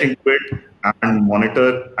get into it and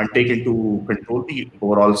monitor and take into control the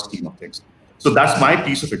overall scheme of things. So that's my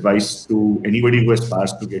piece of advice to anybody who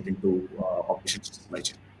aspires to get into operations and supply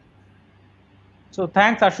chain. So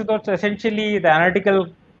thanks, Ashutosh. Essentially, the analytical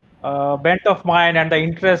bent of mind and the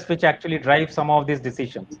interest which actually drives some of these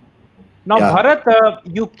decisions. Now, Yeah. Bharat,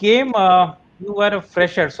 you came, you were a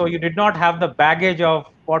fresher, so you did not have the baggage of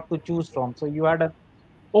what to choose from. So you had an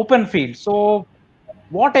open field. So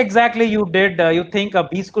what exactly you did? You think a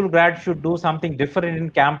B school grad should do something different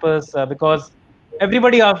in campus because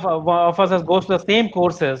everybody of us goes to the same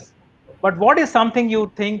courses. But what is something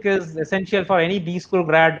you think is essential for any B school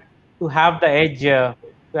grad to have the edge to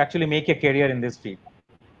actually make a career in this field?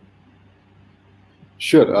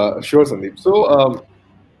 Sure, Sandeep. So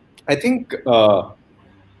I think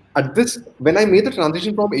at this, when I made the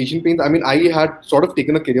transition from Asian Paints, I mean, I had sort of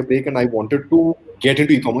taken a career break and I wanted to get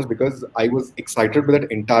into e-commerce because I was excited with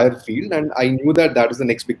that entire field and I knew that that is the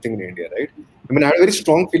next big thing in India, right? I mean, I had a very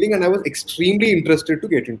strong feeling and I was extremely interested to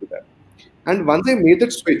get into that. And once I made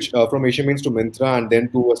that switch from Asian Paints to Myntra and then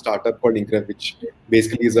to a startup called Increv, which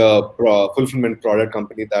basically is a fulfillment product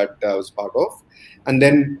company that I was part of, and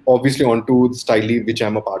then obviously onto Styly, which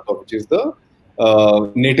I'm a part of, which is the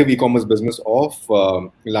native e-commerce business of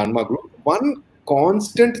Landmark Group. One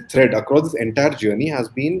constant thread across this entire journey has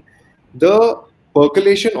been the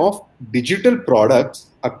percolation of digital products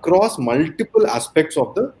across multiple aspects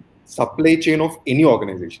of the supply chain of any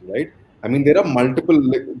organization, right? I mean, there are multiple,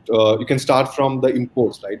 you can start from the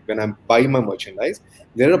imports, right? When I'm buying my merchandise,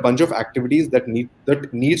 there are a bunch of activities that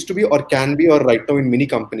needs to be or can be, or right now in many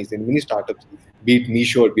companies, in many startups, be it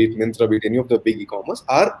Meesho, be it Myntra, be it any of the big e-commerce,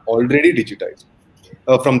 are already digitized.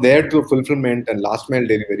 From there to fulfillment and last mile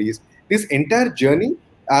deliveries, this entire journey,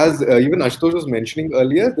 as even Ashutosh was mentioning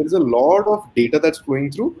earlier, there is a lot of data that's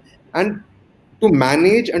flowing through, and to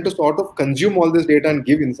manage and to sort of consume all this data and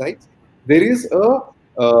give insights, there is a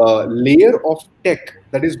layer of tech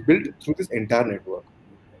that is built through this entire network.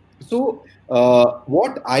 So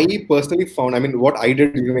what I personally found, I mean, what I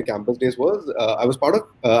did during my campus days was I was part of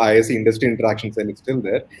ISC Industry Interactions, and it's still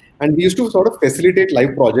there. And we used to sort of facilitate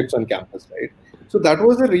live projects on campus, right? So that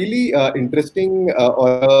was a really interesting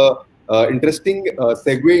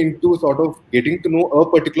segue into sort of getting to know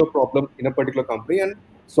a particular problem in a particular company and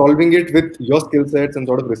solving it with your skill sets and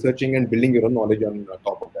sort of researching and building your own knowledge on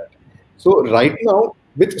top of that. So right now,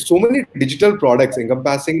 with so many digital products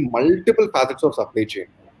encompassing multiple facets of supply chain,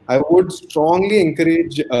 I would strongly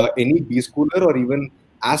encourage any B schooler or even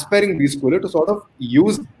aspiring B schooler to sort of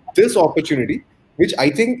use this opportunity, which I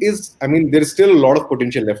think is, I mean, there's still a lot of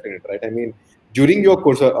potential left in it, right? I mean, during your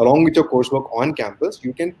course, along with your coursework on campus,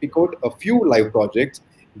 you can pick out a few live projects,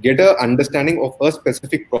 get a understanding of a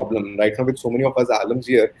specific problem. Right now, with so many of us alums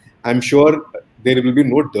here, I'm sure there will be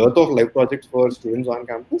no dearth of live projects for students on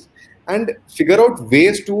campus, and figure out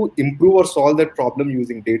ways to improve or solve that problem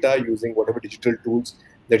using data, using whatever digital tools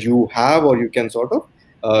that you have or you can sort of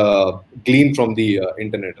glean from the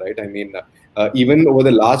internet, right? I mean, even over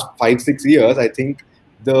the last 5-6 years, I think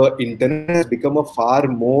the internet has become a far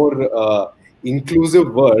more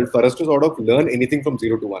inclusive world for us to sort of learn anything from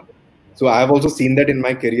 0 to 1. So I have also seen that in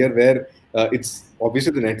my career where it's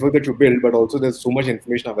obviously the network that you build, but also there's so much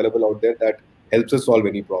information available out there that helps us solve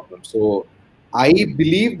any problem. So I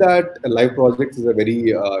believe that live projects is a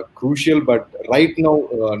very crucial, but right now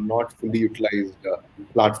not fully utilized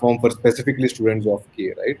platform for specifically students of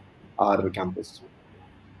K, right? Our campus.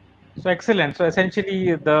 So excellent. So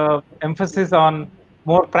essentially, the emphasis on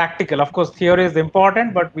more practical. Of course, theory is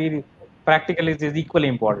important, but practical is equally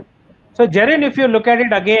important. So Jaren, if you look at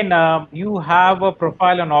it again, you have a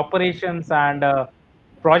profile on operations and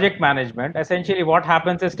project management. Essentially, what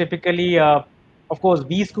happens is typically, of course,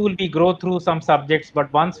 B school, we grow through some subjects,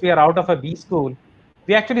 but once we are out of a B school,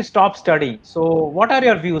 we actually stop studying. So what are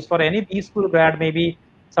your views for any B school grad, maybe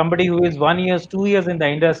somebody who is 1 year, 2 years in the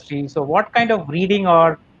industry? So what kind of reading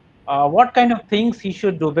or what kind of things he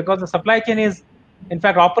should do? Because the supply chain is, in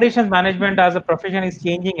fact, operations management as a profession is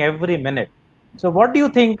changing every minute. So what do you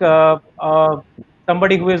think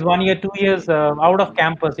somebody who is 1 year, 2 years out of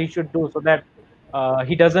campus, he should do so that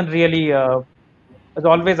he doesn't really is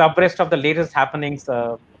always abreast of the latest happenings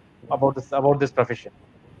about this profession?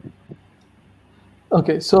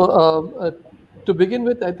 Okay, so to begin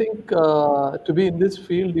with, I think to be in this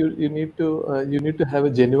field, you need to have a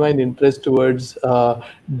genuine interest towards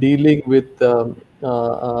dealing with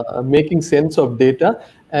making sense of data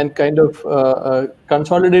and kind of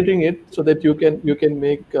consolidating it so that you can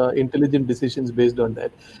make intelligent decisions based on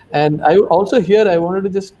that. And I also here I wanted to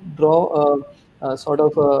just draw a sort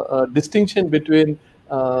of a distinction between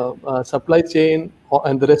supply chain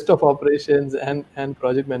and the rest of operations and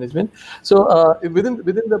project management. So within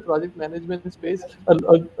the project management space,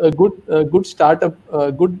 a good startup,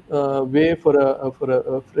 a good way for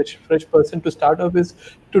a fresh person to start off is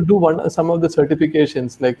to do some of the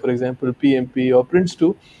certifications, like for example PMP or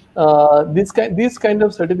Prince2. These kind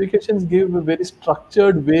of certifications give a very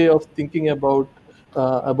structured way of thinking about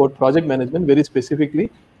project management very specifically.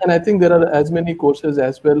 And I think there are as many courses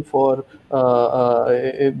as well for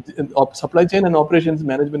supply chain and operations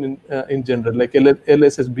management in general, like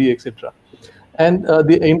LSSB, etc. And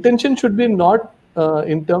the intention should be not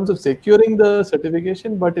in terms of securing the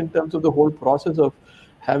certification, but in terms of the whole process of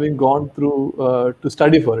having gone through to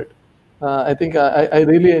study for it. I think I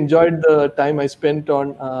really enjoyed the time I spent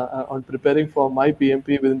on preparing for my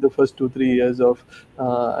PMP within the first 2-3 years of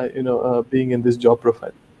being in this job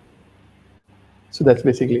profile. So that's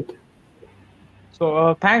basically it.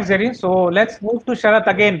 So thanks, Jerry. So let's move to Sharath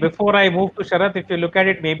again. Before I move to Sharath, if you look at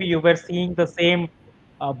it, maybe you were seeing the same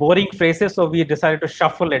boring phrases, so we decided to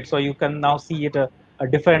shuffle it, so you can now see it a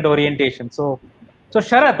different orientation. So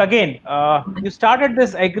Sharath, again, you started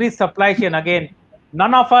this agri supply chain. Again,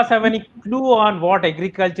 none of us have any clue on what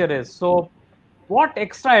agriculture is. So what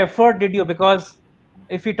extra effort did you, because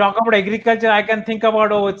if we talk about agriculture, I can think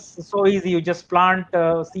about, oh, it's so easy, you just plant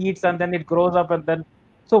seeds and then it grows up, and then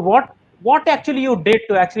so what actually you did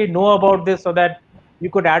to actually know about this so that you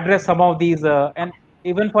could address some of these and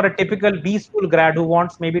even for a typical B school grad who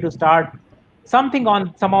wants maybe to start something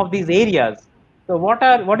on some of these areas, so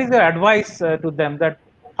what is your advice to them, that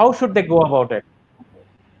how should they go about it?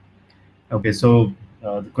 Okay, so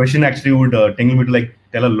the question actually would tingle me to like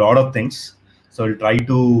tell a lot of things. So I'll try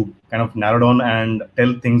to kind of narrow down and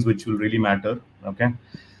tell things which will really matter. Okay,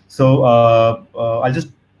 so I'll just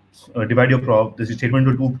divide this statement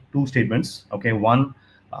into two statements. Okay, one,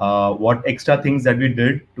 what extra things that we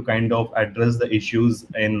did to kind of address the issues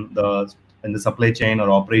in the supply chain or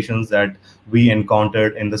operations that we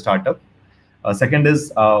encountered in the startup. Second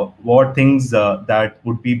is what things that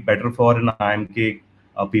would be better for an IMK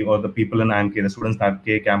or the people in IMK, the students in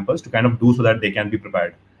IMK campus, to kind of do so that they can be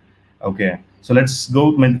prepared. Okay, So let's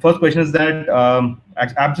go. My first question is that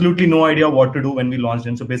absolutely no idea what to do when we launched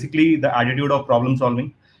in. So basically, the attitude of problem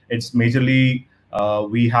solving. It's majorly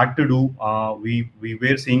we had to do. We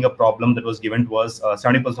were seeing a problem that was given to us.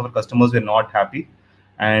 70% of our customers were not happy,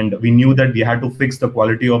 and we knew that we had to fix the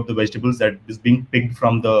quality of the vegetables that is being picked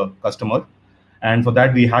from the customer. And for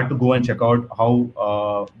that, we had to go and check out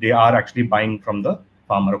how they are actually buying from the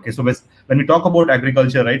farmer. Okay, so when we talk about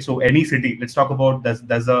agriculture, right? So any city, let's talk about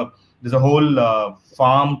there's a whole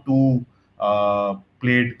farm to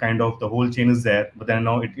plate kind of the whole chain is there, but then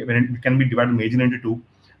now it can be divided majorly into two.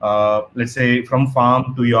 Let's say from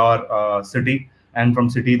farm to your city, and from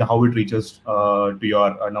city the how it reaches to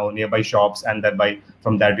your now nearby shops, and thereby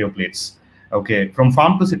from that your plates. Okay, from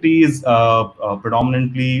farm to city is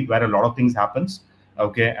predominantly where a lot of things happens.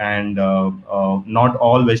 Okay, and not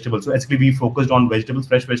all vegetables. So actually we focused on vegetables,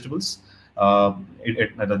 fresh vegetables.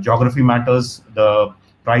 The geography matters. The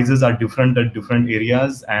prices are different at different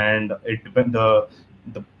areas, and it depend the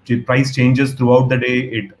price changes throughout the day.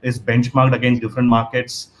 It is benchmarked against different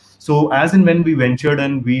markets. So as and when we ventured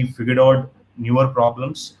and we figured out newer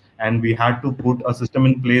problems, and we had to put a system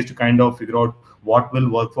in place to kind of figure out what will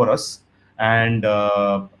work for us, and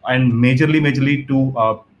majorly to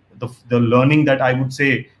the learning that I would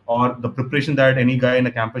say, or the preparation that any guy in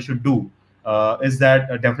a campus should do, is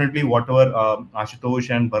that definitely whatever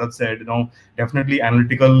Ashutosh and Bharat said, definitely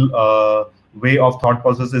analytical way of thought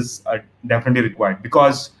process is definitely required,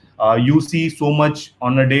 because you see so much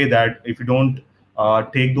on a day that if you don't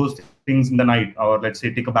take those things in the night, or let's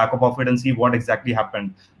say take a backup of it and see what exactly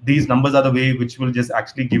happened, these numbers are the way which will just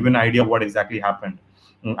actually give you an idea of what exactly happened.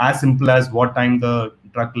 As simple as what time the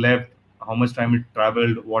truck left, how much time it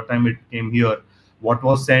traveled, what time it came here, what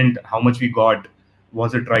was sent, how much we got,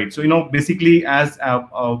 was it right? So basically, as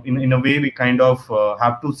in a way, we kind of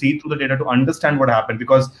have to see through the data to understand what happened,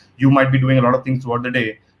 because you might be doing a lot of things throughout the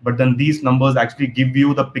day, but then these numbers actually give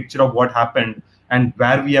you the picture of what happened and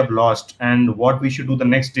where we have lost and what we should do the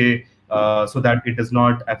next day, so that it does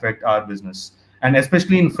not affect our business. And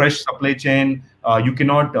especially in fresh supply chain, you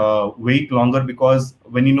cannot wait longer, because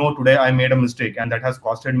when today I made a mistake and that has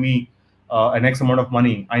costed me an X amount of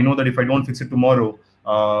money, I know that if I don't fix it tomorrow,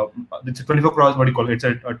 it's a 24 hours, what do you call it? It's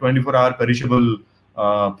a 24-hour perishable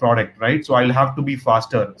product, right? So I'll have to be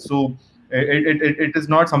faster. So it is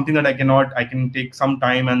not something that I can take some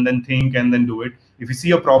time and then think and then do it. If you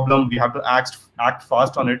see a problem, we have to act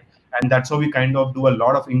fast on it. And that's how we kind of do a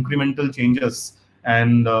lot of incremental changes,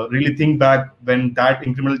 and really think back when that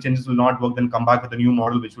incremental changes will not work, then come back with a new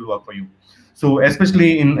model which will work for you. So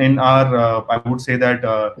especially in our, I would say that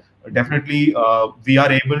definitely we are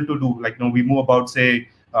able to do, like, we move about, say,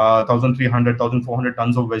 1,300, 1,400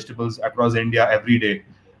 tons of vegetables across India every day,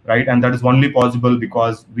 right? And that is only possible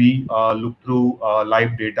because we look through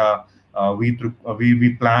live data.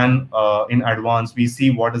 We plan in advance. We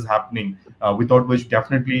see what is happening, without which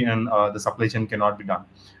definitely and the supply chain cannot be done.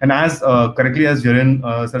 And as correctly as Jaren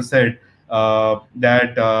sir said,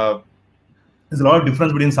 that there's a lot of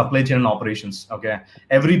difference between supply chain and operations. Okay,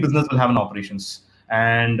 every business will have an operations,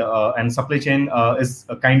 and supply chain is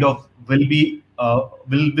a kind of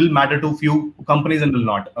will matter to few companies and will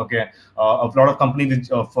not. Okay, a lot of companies which,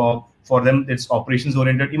 for them it's operations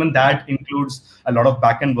oriented. Even that includes a lot of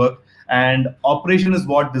back end work. And operation is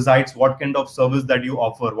what decides what kind of service that you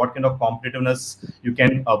offer, what kind of competitiveness you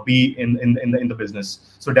can be in the business.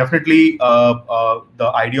 So definitely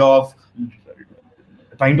the idea of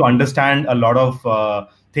trying to understand a lot of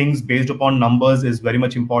things based upon numbers is very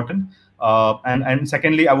much important. And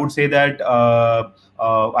secondly, I would say that I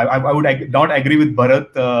would not agree with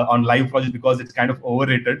Bharat on live projects, because it's kind of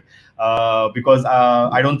overrated. Because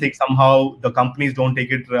I don't think somehow the companies don't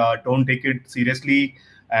take it seriously,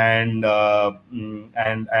 and or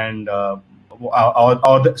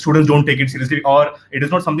the students don't take it seriously, or it is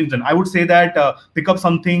not something done. I would say that pick up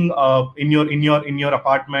something in your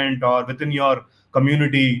apartment or within your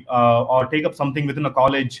community, or take up something within a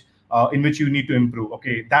college in which you need to improve.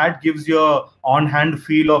 Okay, that gives you a on-hand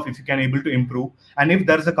feel of if you can able to improve. And if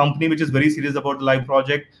there is a company which is very serious about the live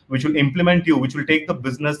project, which will implement you, which will take the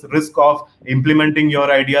business risk of implementing your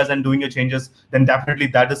ideas and doing your changes, then definitely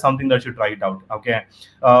that is something that you try it out. Okay,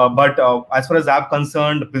 but as far as I'm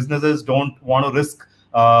concerned, businesses don't want to risk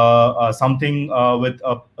something with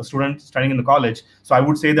a student studying in the college. So I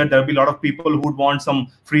would say that there'll be a lot of people who would want some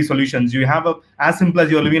free solutions. You have as simple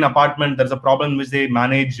as you're living in an apartment, there's a problem which they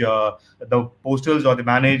manage the postals, or they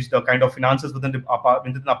manage the kind of finances within the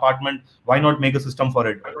apartment. Why not make a system for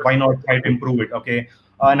it? Why not try to improve it? Okay.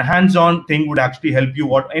 and hands-on thing would actually help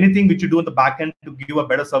you. Anything which you do in the back end to give a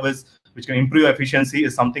better service, which can improve your efficiency,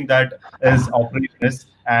 is something that is operations.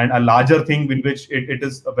 And a larger thing in which it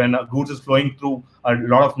is when goods is flowing through a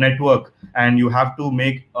lot of network, and you have to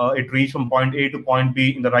make it reach from point A to point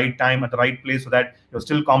B in the right time at the right place, so that you're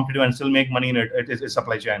still competitive and still make money in it. It is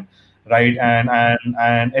supply chain, right?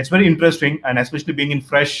 And it's very interesting, and especially being in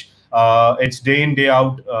fresh, it's day in day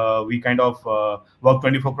out. We kind of work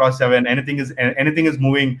 24/7. Anything is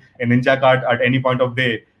moving in Ninja Card at any point of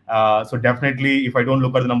day. So definitely, if I don't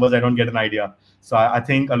look at the numbers, I don't get an idea. So I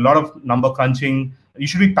think a lot of number crunching. You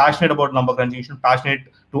should be passionate about number crunching. You should be passionate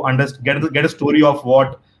to understand, get a story of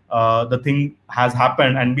what the thing has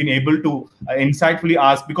happened, and being able to insightfully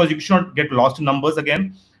ask, because you should not get lost in numbers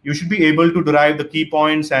again. You should be able to derive the key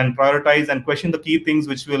points and prioritize and question the key things,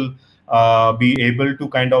 which will be able to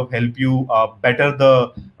kind of help you better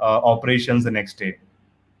the operations the next day.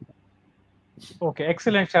 Okay,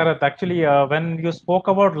 excellent, Sharath. Actually, when you spoke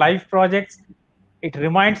about live projects, it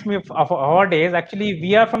reminds me of our days. Actually,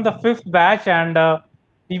 we are from the 5th batch, and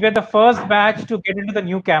we were the first batch to get into the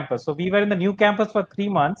new campus. So we were in the new campus for 3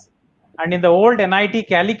 months. And in the old NIT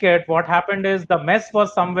Calicut, what happened is the mess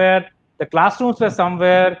was somewhere, the classrooms were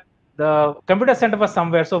somewhere, the computer center was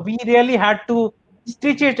somewhere. So we really had to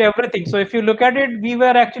stitch it everything. So if you look at it, we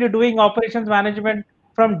were actually doing operations management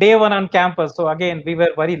from day one on campus. So again, we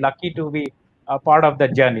were very lucky to be a part of the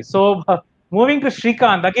journey. So moving to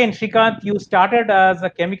Shrikant, again, Shrikant, you started as a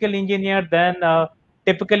chemical engineer. Then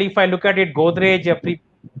typically, if I look at it, Godrej,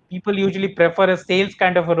 people usually prefer a sales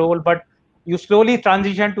kind of a role, but you slowly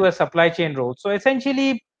transition to a supply chain role. So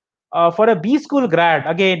essentially, for a B school grad,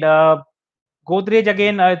 again, Godrej,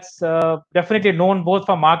 again, it's definitely known both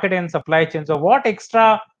for market and supply chain. So what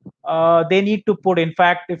extra they need to put? In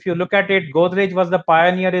fact, if you look at it, Godrej was the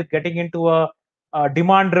pioneer in getting into a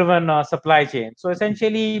demand-driven supply chain. So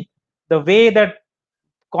essentially, the way that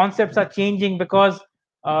concepts are changing, because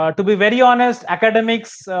to be very honest,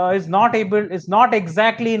 academics is not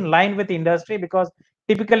exactly in line with industry, because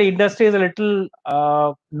typically industry is a little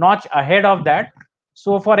notch ahead of that.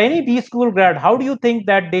 So for any B school grad, how do you think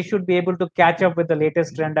that they should be able to catch up with the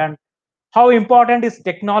latest trend, and how important is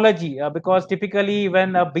technology? Because typically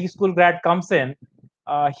when a B school grad comes in,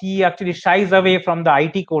 he actually shies away from the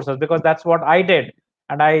IT courses, because that's what I did,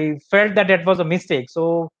 and I felt that it was a mistake.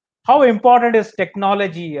 So how important is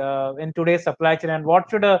technology in today's supply chain, and what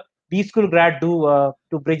should a B school grad do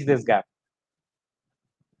to bridge this gap?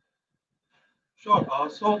 Sure.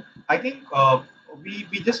 So I think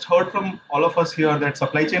we just heard from all of us here that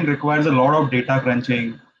supply chain requires a lot of data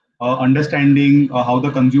crunching, understanding how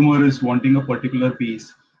the consumer is wanting a particular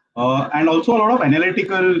piece, and also a lot of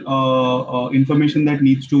analytical information that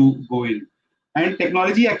needs to go in. And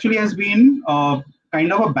technology actually has been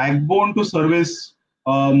kind of a backbone to service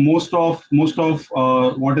most of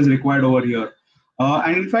what is required over here.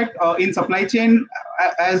 And in fact, in supply chain,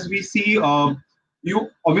 as we see, you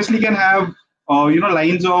obviously can have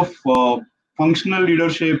lines of functional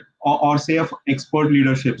leadership, or say of expert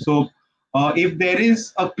leadership. So if there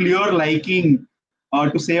is a clear liking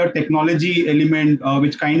to say a technology element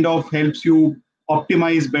which kind of helps you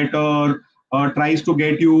optimize better, tries to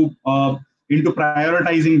get you into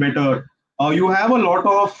prioritizing better, you have a lot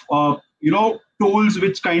of tools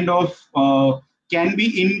which kind of can be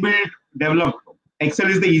inbuilt developed. Excel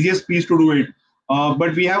is the easiest piece to do it,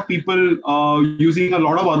 but we have people using a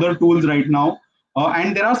lot of other tools right now,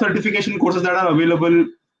 and there are certification courses that are available,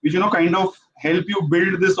 which kind of help you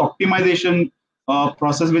build this optimization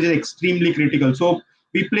process, which is extremely critical. So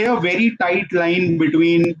we play a very tight line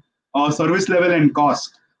between service level and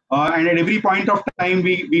cost, and at every point of time,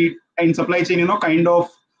 we in supply chain, kind of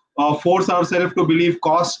force ourselves to believe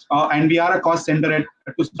cost, and we are a cost center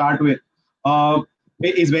to start with.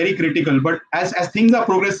 Is very critical, but as things are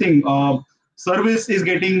progressing, service is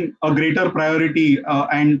getting a greater priority,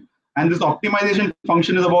 and this optimization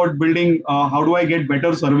function is about building how do I get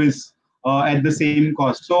better service at the same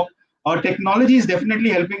cost. So technology is definitely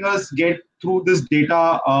helping us get through this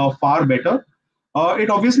data far better. It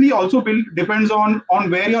obviously also depends on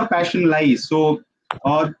where your passion lies. So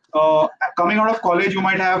coming out of college, you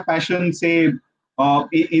might have passion, say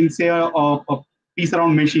in say a piece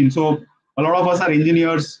around machine. So a lot of us are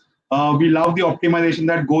engineers. We love the optimization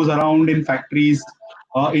that goes around in factories,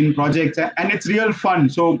 in projects, and it's real fun.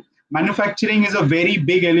 So manufacturing is a very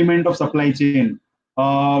big element of supply chain,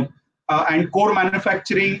 and core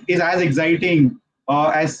manufacturing is as exciting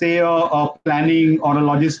as say a planning or a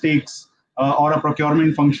logistics or a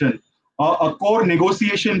procurement function. A core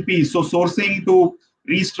negotiation piece, so sourcing to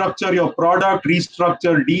restructure your product,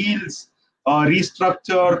 restructure deals,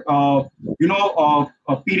 restructure,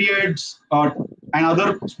 periods, and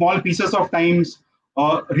other small pieces of times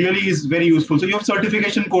really is very useful. So you have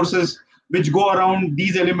certification courses which go around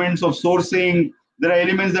these elements of sourcing. There are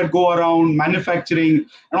elements that go around manufacturing,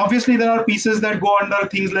 and obviously there are pieces that go under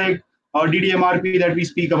things like DDMRP that we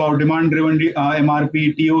speak about, demand-driven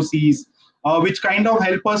MRP, TOCs, which kind of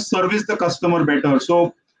help us service the customer better.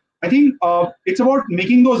 So I think it's about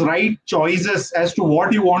making those right choices as to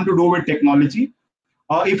what you want to do with technology.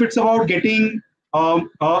 If it's about getting a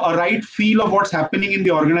right feel of what's happening in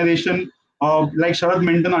the organization, like Sharad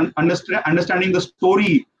mentioned, understanding the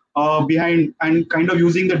story behind and kind of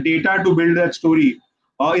using the data to build that story,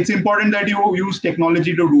 it's important that you use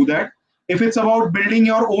technology to do that. If it's about building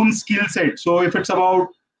your own skill set, so if it's about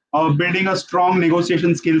building a strong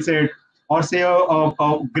negotiation skill set, or say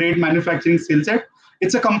a great manufacturing skill set,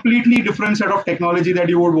 it's a completely different set of technology that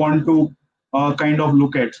you would want to kind of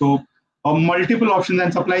look at. So multiple options,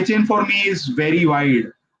 and supply chain for me is very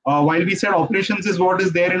wide. While we said operations is what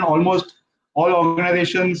is there in almost all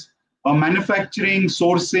organizations, manufacturing,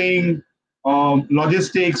 sourcing,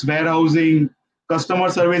 logistics, warehousing, customer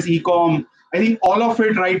service, e-com, I think all of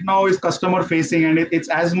it right now is customer facing, and it's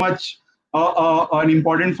as much an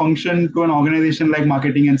important function to an organization like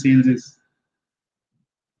marketing and sales is.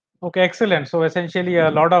 Okay, excellent. So essentially,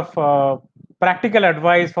 a lot of practical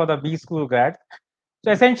advice for the B school grad.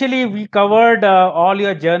 So essentially, we covered all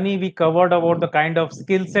your journey. We covered about the kind of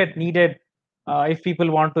skill set needed if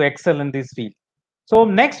people want to excel in this field. So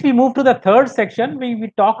next, we move to the third section.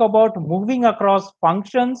 We talk about moving across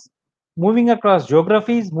functions, moving across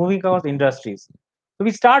geographies, moving across industries. So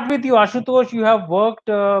we start with you, Ashutosh. You have worked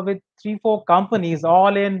with 3, 4 companies,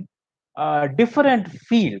 all in different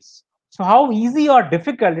fields. So how easy or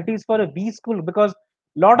difficult it is for a B school? Because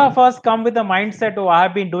a lot of us come with the mindset, oh, I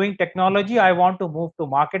have been doing technology, I want to move to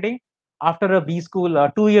marketing after a B school,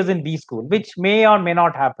 2 years in B school, which may or may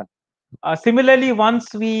not happen. Similarly,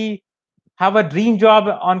 once we have a dream job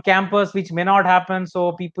on campus, which may not happen,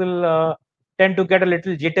 so people tend to get a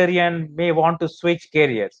little jittery and may want to switch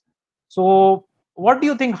careers. So what do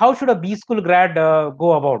you think? How should a B school grad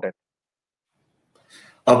go about it?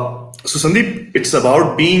 So Sandeep, it's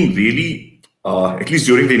about being really, at least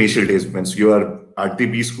during the initial days, when you are at the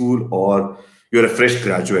B school or you're a fresh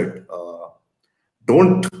graduate,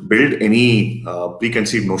 don't build any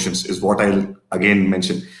preconceived notions, is what I'll again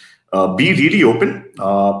mention. Be really open.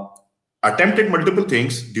 Attempt at multiple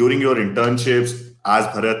things during your internships, as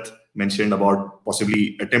Bharat mentioned about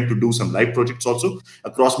possibly attempt to do some live projects also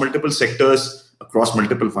across multiple sectors, across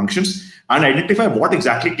multiple functions, and identify what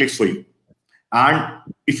exactly clicks for you. And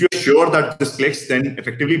if you're sure that this clicks, then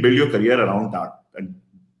effectively build your career around that. And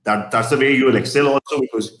that's the way you will excel also,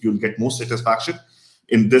 because you'll get more satisfaction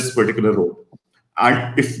in this particular role.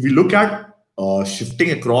 And if we look at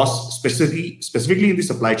shifting across, specifically in the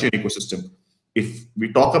supply chain ecosystem, if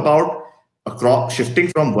we talk about across shifting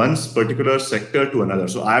from one particular sector to another,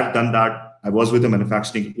 so I have done that. I was with the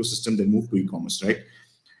manufacturing ecosystem, then moved to e-commerce, right?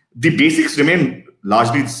 The basics remain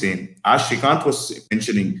largely the same. As Shrikant was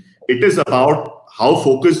mentioning, it is about how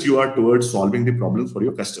focused you are towards solving the problems for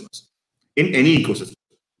your customers in any ecosystem.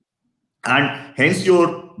 And hence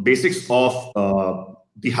your basics of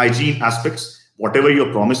the hygiene aspects, whatever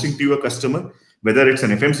you're promising to your customer, whether it's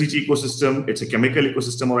an FMCG ecosystem, it's a chemical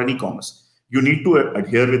ecosystem, or an e-commerce, you need to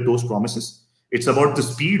adhere with those promises. It's about the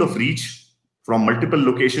speed of reach from multiple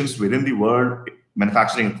locations within the world,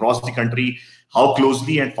 manufacturing across the country, how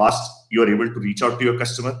closely and fast you are able to reach out to your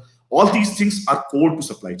customer. All these things are core to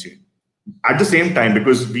supply chain. At the same time,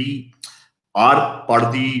 because we are part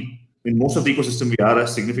of in most of the ecosystem, we are a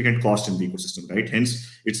significant cost in the ecosystem, right? Hence,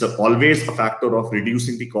 it's always a factor of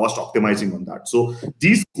reducing the cost, optimizing on that. So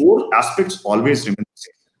these core aspects always remain the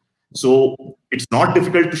same. So it's not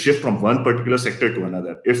difficult to shift from one particular sector to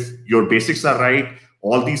another. If your basics are right,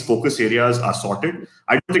 all these focus areas are sorted,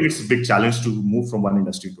 I don't think it's a big challenge to move from one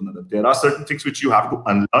industry to another. There are certain things which you have to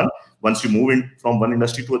unlearn once you move in from one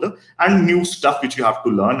industry to other, and new stuff which you have to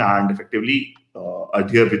learn and effectively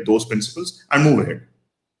adhere with those principles and move ahead.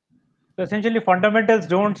 So essentially, fundamentals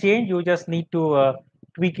don't change. You just need to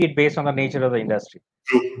tweak it based on the nature of the industry.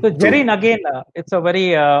 True, So, true. Jarin, again, it's a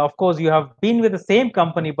very, of course, you have been with the same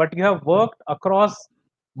company, but you have worked across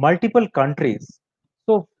multiple countries.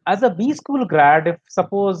 So, as a B school grad, if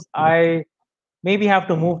suppose I maybe have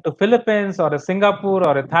to move to Philippines or a Singapore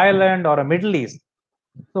or a Thailand or a Middle East,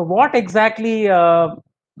 so what exactly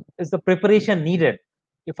is the preparation needed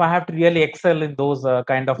if I have to really excel in those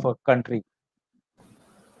kind of a country?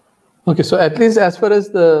 Okay, so at least as far as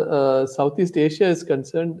the Southeast Asia is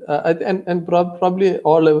concerned, and probably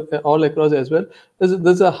all across as well,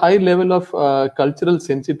 there's a high level of cultural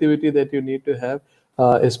sensitivity that you need to have,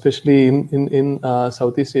 especially in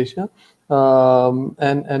Southeast Asia,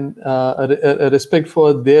 and a respect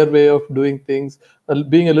for their way of doing things,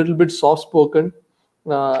 being a little bit soft spoken,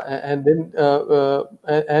 and then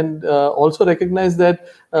also recognize that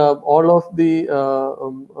all of the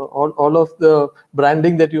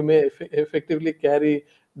branding that you may effectively carry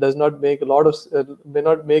does not make a lot of may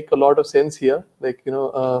not make a lot of sense here. Like,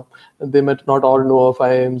 they might not all know of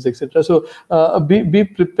IIMs, etc. So be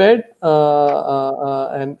prepared,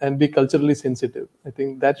 and be culturally sensitive. I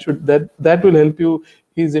think that will help you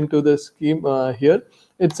ease into the scheme here.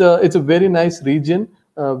 It's a very nice region.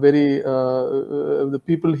 The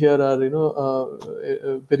people here are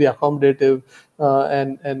very accommodative,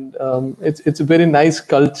 and it's a very nice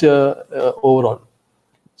culture overall.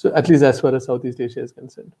 So at least as far as Southeast Asia is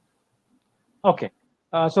concerned. Okay.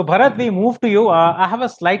 So Bharat, we move to you. I have a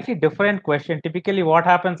slightly different question. Typically, what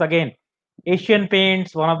happens again? Asian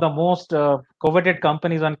Paints, one of the most coveted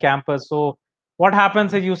companies on campus. So what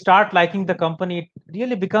happens is you start liking the company. It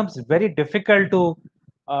really becomes very difficult to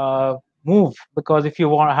move, because if you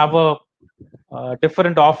want to have a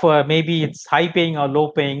different offer, maybe it's high paying or low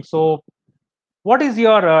paying. So what is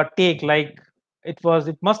your take? Like, it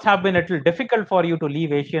must have been a little difficult for you to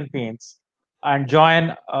leave Asian Paints and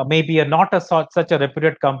join maybe not such a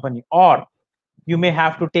reputed company, or you may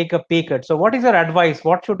have to take a pay cut. So what is your advice?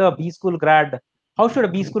 What should a B school grad, how should a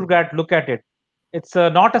B school grad look at it? It's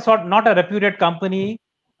not a reputed company.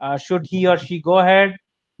 Should he or she go ahead?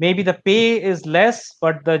 Maybe the pay is less,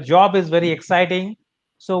 but the job is very exciting.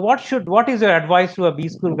 So what is your advice to a B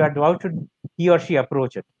school grad? How should he or she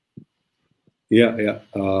approach it? Yeah.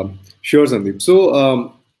 Sure, Sandeep.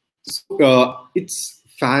 So it's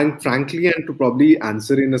frankly, and to probably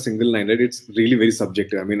answer in a single line, right? It's really very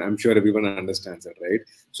subjective. I mean, I'm sure everyone understands that, right?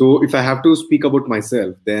 So if I have to speak about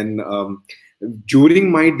myself, then during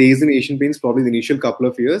my days in Asian Paints, probably the initial couple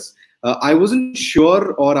of years, I wasn't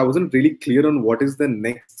sure, or I wasn't really clear on what is the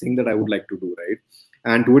next thing that I would like to do, right?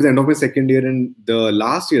 And towards the end of my second year and the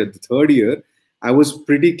last year, the third year, I was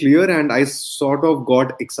pretty clear, and I sort of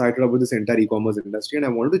got excited about this entire e-commerce industry, and I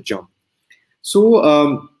wanted to jump. So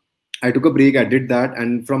I took a break, I did that,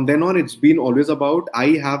 and from then on, it's been always about,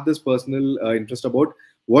 I have this personal interest about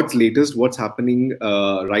what's latest, what's happening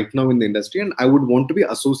right now in the industry, and I would want to be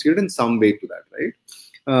associated in some way to that, right?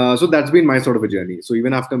 So that's been my sort of a journey. So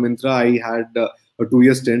even after Myntra, I had a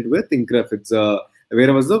 2-year stint with Inkref. It's where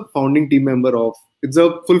I was the founding team member of. It's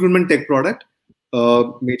a fulfillment tech product.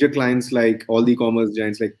 Major clients like all the e-commerce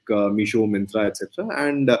giants like Meesho, Myntra, etc.,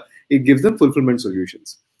 and it gives them fulfillment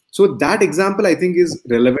solutions. So that example, I think, is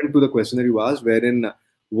relevant to the question that you asked, wherein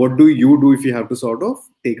what do you do if you have to sort of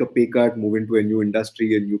take a pay cut, move into a new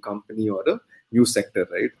industry, a new company, or a new sector,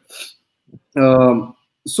 right?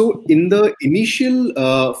 So in the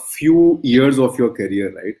initial few years of your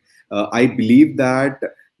career, right, I believe that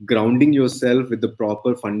grounding yourself with the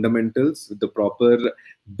proper fundamentals, with the proper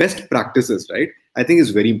best practices, right, I think is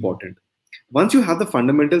very important. Once you have the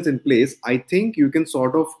fundamentals in place, I think you can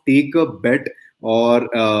sort of take a bet, or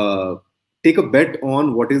take a bet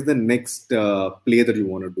on what is the next play that you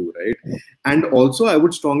want to do, right? And also, I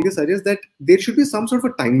would strongly suggest that there should be some sort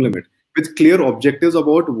of a time limit with clear objectives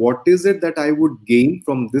about what is it that I would gain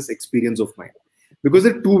from this experience of mine. Because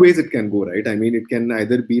there are two ways it can go, right? I mean, it can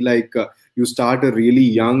either be like you start a really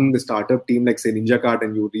young startup team, like say Ninja Cart,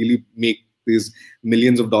 and you really make these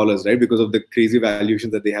millions of dollars, right? Because of the crazy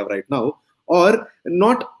valuations that they have right now. Or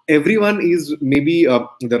not everyone is maybe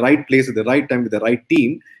the right place at the right time with the right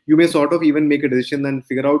team. You may sort of even make a decision and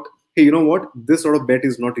figure out, hey, you know what? This sort of bet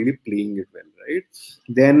is not really playing it well, right?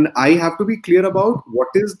 Then I have to be clear about what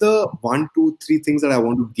is the 1, 2, 3 things that I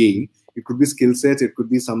want to gain. It could be skill sets. It could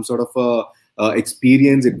be some sort of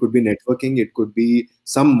experience. It could be networking. It could be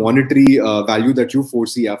some monetary value that you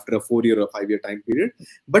foresee after a 4-year or 5-year time period.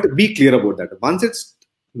 But be clear about that. Once it's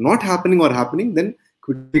not happening or happening, then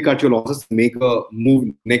quickly cut your losses, make a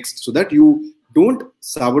move next, so that you don't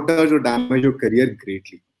sabotage or damage your career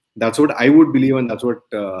greatly. That's what I would believe, and that's what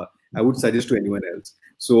I would suggest to anyone else.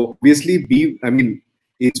 So obviously,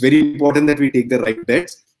 it's very important that we take the right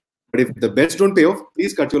bets. But if the bets don't pay off,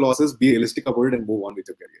 please cut your losses, be realistic about it, and move on with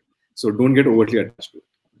your career. So don't get overly attached to it.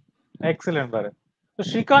 Excellent, Bharat. So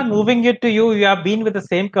Shrikant, moving it to you, you have been with the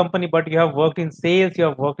same company, but you have worked in sales, you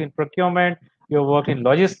have worked in procurement, you have worked in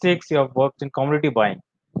logistics, you have worked in commodity buying.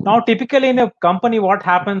 Now, typically in a company, what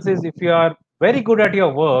happens is if you are very good at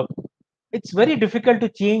your work, it's very difficult to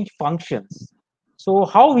change functions. So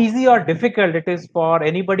how easy or difficult it is for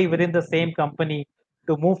anybody within the same company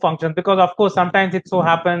to move functions? Because of course, sometimes it so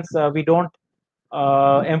happens we don't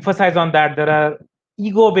emphasize on that. There are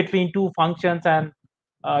ego between two functions, and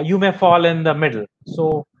you may fall in the middle.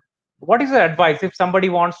 So what is your advice if somebody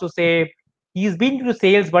wants to say he's been to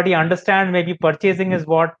sales, but he understands maybe purchasing is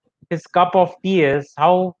what his cup of tea is?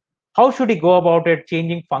 How should he go about it,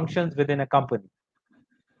 changing functions within a company?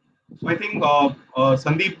 So I think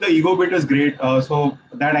Sandeep, the ego bit is great. So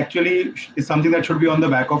that actually is something that should be on the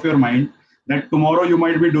back of your mind. That tomorrow you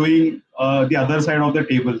might be doing the other side of the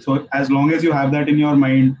table. So as long as you have that in your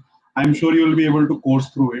mind, I'm sure you will be able to course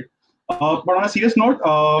through it. But on a serious note,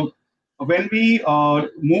 when we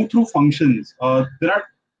move through functions, there are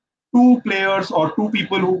two players or two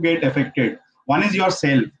people who get affected. One is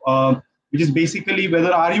yourself, which is basically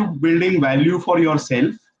whether are you building value for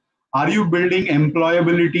yourself, are you building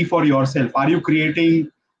employability for yourself, are you creating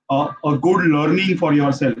a good learning for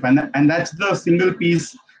yourself, and that's the single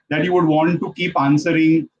piece that you would want to keep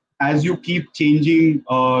answering as you keep changing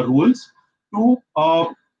roles. Two,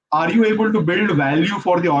 are you able to build value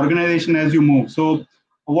for the organization as you move? So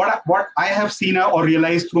what I have seen or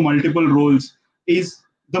realized through multiple roles is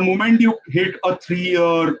the moment you hit a 3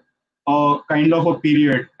 year kind of a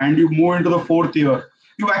period and you move into the fourth year,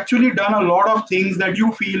 you've actually done a lot of things that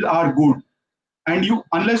you feel are good. And you,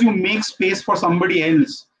 unless you make space for somebody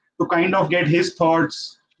else to kind of get his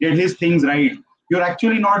thoughts, get his things right, you're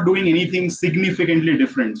actually not doing anything significantly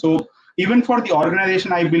different. So even for the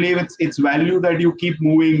organization, I believe it's value that you keep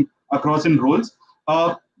moving across in roles.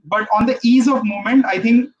 But on the ease of movement, I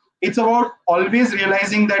think it's about always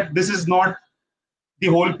realizing that this is not the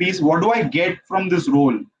whole piece. What do I get from this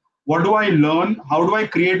role? What do I learn? How do I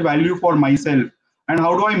create value for myself? And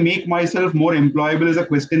how do I make myself more employable is a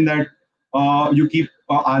question that you keep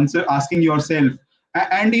asking yourself.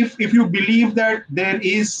 And if you believe that there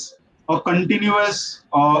is a continuous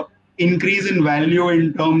increase in value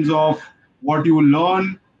in terms of what you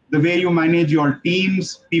learn, the way you manage your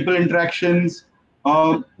teams, people interactions,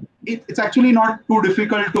 it's actually not too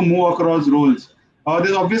difficult to move across roles.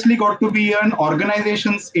 There's obviously got to be an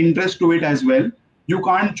organization's interest to it as well. You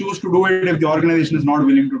can't choose to do it if the organization is not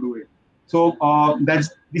willing to do it. So that's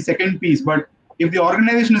the second piece. But if the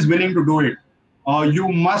organization is willing to do it, you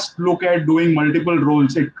must look at doing multiple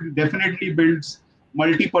roles. It definitely builds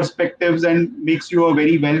multi perspectives and makes you a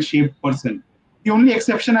very well shaped person. The only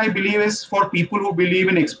exception I believe is for people who believe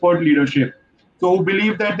in expert leadership. So who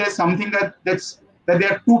believe that there's something that they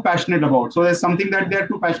are too passionate about. So there's something that they're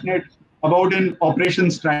too passionate about in operation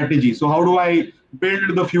strategy. So how do I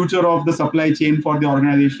build the future of the supply chain for the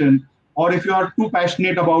organization? Or if you are too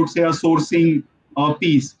passionate about, say, a sourcing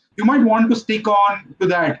piece, you might want to stick on to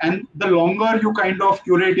that. And the longer you kind of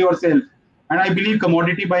curate yourself, and I believe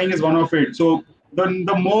commodity buying is one of it. So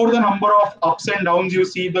the more the number of ups and downs you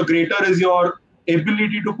see, the greater is your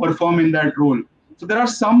ability to perform in that role. So there are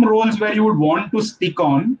some roles where you would want to stick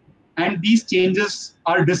on, and these changes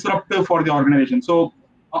are disruptive for the organization. So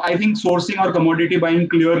I think sourcing or commodity buying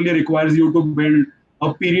clearly requires you to build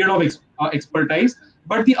a period of expertise.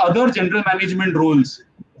 But the other general management roles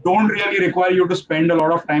don't really require you to spend a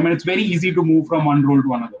lot of time, and it's very easy to move from one role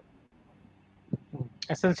to another.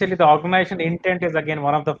 Essentially, the organization intent is again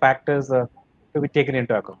one of the factors to be taken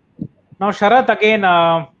into account. Now, Sharath, again,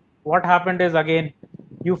 what happened is again,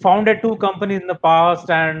 you founded two companies in the past,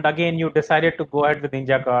 and again, you decided to go ahead with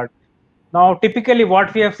Ninja Card. Now, typically,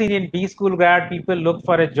 what we have seen in B school grad, people look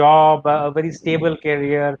for a job, a very stable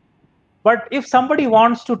career. But if somebody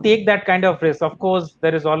wants to take that kind of risk, of course,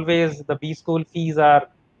 there is always the B school fees are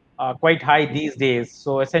quite high these days.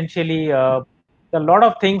 So essentially, a lot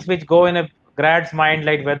of things which go in a grad's mind,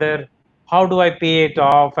 like whether how do I pay it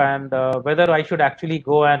off, and whether I should actually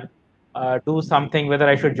go and do something, whether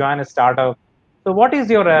I should join a startup. So, what is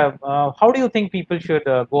your how do you think people should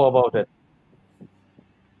go about it?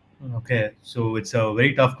 Okay, so it's a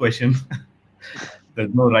very tough question.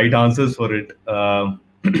 There's no right answers for it.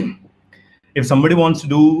 If somebody wants to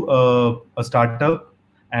do a startup,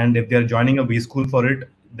 and if they're joining a B school for it,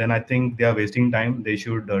 then I think they are wasting time. They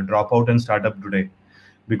should drop out and start up today.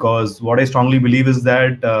 Because what I strongly believe is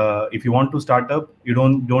that if you want to start up, you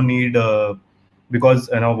don't need because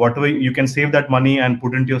whatever you can save that money and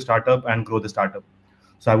put into your startup and grow the startup.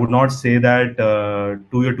 So I would not say that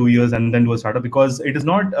 2 years and then do a startup, because it is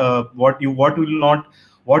not what you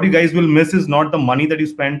guys will miss is not the money that you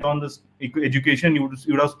spent on this education. You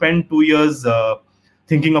would have spent 2 years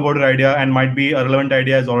thinking about your idea, and might be a relevant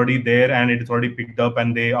idea is already there and it is already picked up,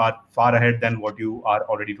 and they are far ahead than what you are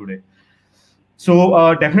already today.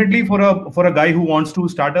 So definitely for a guy who wants to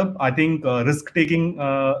start up, I think risk taking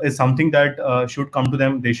is something that should come to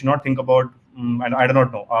them. They should not think about. And I do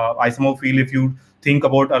not know. I somehow feel if you think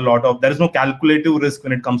about a lot of, there is no calculative risk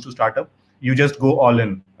when it comes to startup. You just go all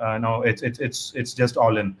in. No, it's just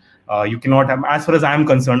all in. You cannot have. As far as I am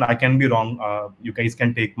concerned, I can be wrong. You guys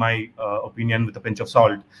can take my opinion with a pinch of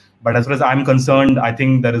salt. But as far as I'm concerned, I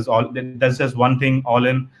think there's just one thing, all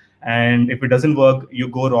in, and if it doesn't work, you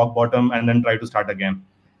go rock bottom and then try to start again.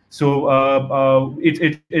 So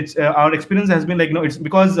it's our experience has been like, it's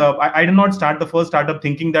because I did not start the first startup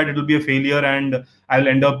thinking that it will be a failure and I'll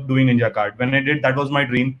end up doing Ninja Card. When I did, that was my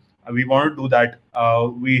dream. We wanted to do that.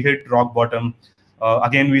 We hit rock bottom.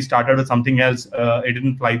 Again, we started with something else. It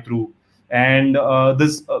didn't fly through. And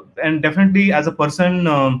and definitely as a person,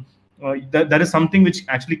 there is something which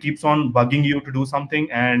actually keeps on bugging you to do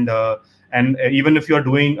something. And even if you're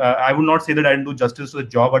doing, I would not say that I didn't do justice to the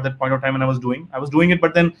job at that point of time when I was doing it,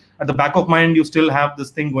 but then at the back of mind, you still have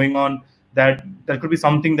this thing going on that there could be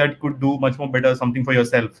something that could do much more better, something for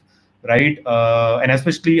yourself, right? And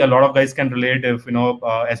especially a lot of guys can relate if,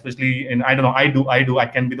 especially in, I don't know, I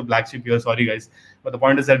can be the black sheep here, sorry guys. But the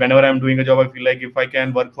point is that whenever I'm doing a job, I feel like if I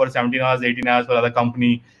can work for 17 hours, 18 hours for other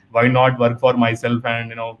company, why not work for myself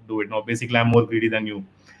and, do it? No, basically I'm more greedy than you,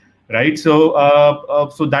 right? So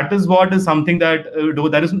so that is what is something that do.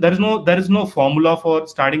 There is no formula for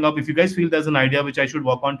starting up. If you guys feel there's an idea which I should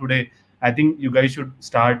work on today, I think you guys should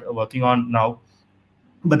start working on now.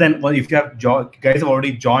 But then, well, if guys have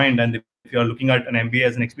already joined, and if you're looking at an MBA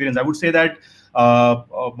as an experience, I would say that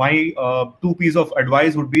my two piece of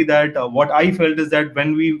advice would be that what I felt is that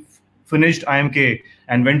when we finished IMK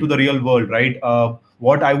and went to the real world, right?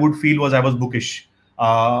 What I would feel was I was bookish.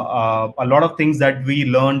 A lot of things that we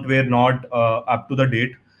learned were not up to the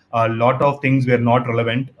date. A lot of things were not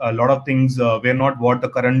relevant. A lot of things were not what the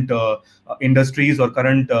current industries or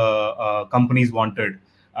current companies wanted.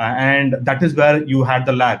 And that is where you had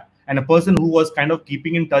the lag. And a person who was kind of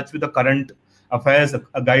keeping in touch with the current affairs,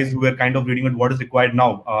 guys who were kind of reading what is required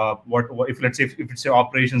now. What if, let's say, if it's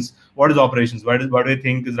operations, what is operations? What do you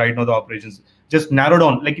think is right now the operations? Just narrow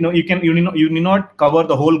down. Like, you need not cover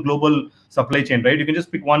the whole global supply chain, right? You can just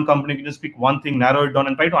pick one company, you can just pick one thing, narrow it down,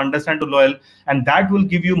 and try to understand to loyal, and that will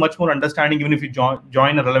give you much more understanding even if you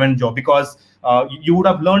join a relevant job, because you would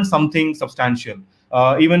have learned something substantial.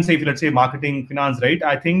 Even say, if let's say marketing, finance, right?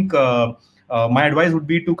 I think my advice would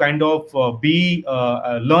be to kind of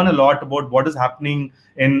learn a lot about what is happening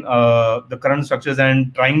in the current structures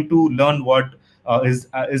and trying to learn what is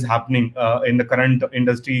happening in the current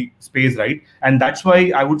industry space, right? And that's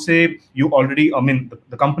why I would say you already, I mean,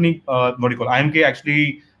 the company, what do you call, IMK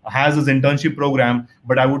actually has this internship program,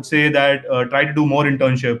 but I would say that try to do more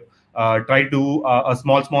internship, try to do a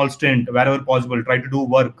small stint wherever possible, try to do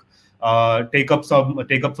work, take up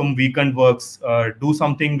some weekend works, do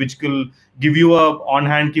something which will give you a on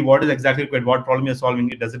hand key what is exactly required, what problem you're solving.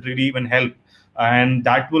 It does it really even help, and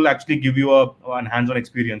that will actually give you an hands-on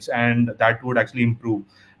experience, and that would actually improve.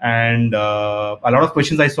 And a lot of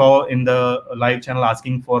questions I saw in the live channel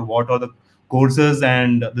asking for what are the courses,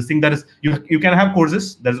 and this thing that is, you can have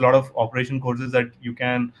courses. There's a lot of operation courses that you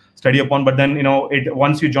can study upon, but then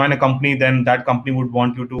once you join a company, then that company would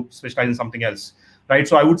want you to specialize in something else, right?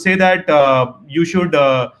 So I would say that you should,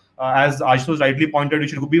 as Ashutosh rightly pointed, you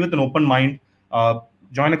should be with an open mind.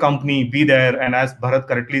 Join a company, be there, and as Bharat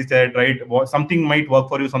correctly said, right, something might work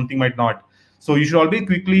for you, something might not. So you should always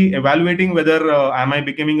quickly evaluating whether am I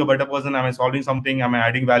becoming a better person, am I solving something, am I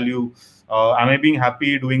adding value, am I being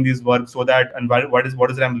happy doing this work, so that, and what is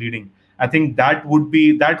it I'm leading. I think that would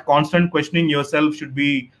be, that constant questioning yourself should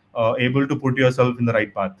be able to put yourself in the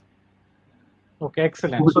right path. Okay,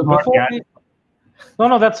 excellent. So before we,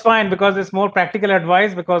 no, that's fine, because it's more practical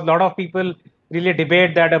advice, because a lot of people really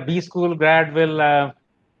debate that a B school grad will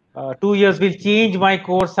 2 years will change my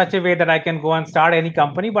course such a way that I can go and start any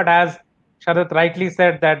company. But as Sharath rightly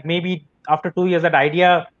said, that maybe after 2 years, that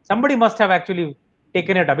idea, somebody must have actually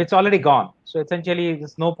taken it up. It's already gone. So essentially,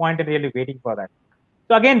 there's no point in really waiting for that.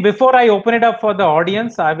 So again, before I open it up for the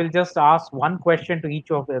audience, I will just ask one question to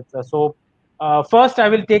each of it. So first, I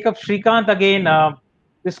will take up Shrikant again.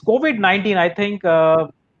 This COVID-19, I think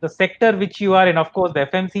the sector which you are in, of course, the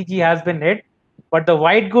FMCG has been hit, but the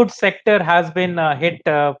white goods sector has been hit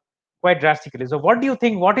quite drastically. So what do you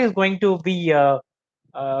think, what is going to be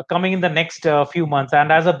coming in the next few months?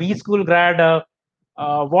 And as a B school grad,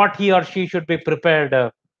 what he or she should be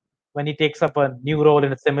prepared when he takes up a new role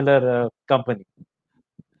in a similar company?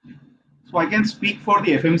 So I can speak for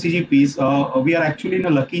the FMCG piece. We are actually in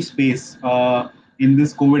a lucky space in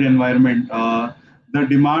this COVID environment. the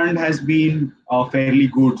demand has been fairly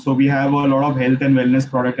good. So we have a lot of health and wellness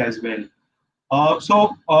product as well.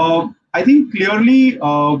 I think clearly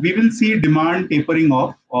we will see demand tapering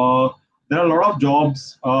off. There are a lot of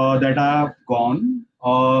jobs that are gone.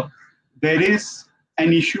 There is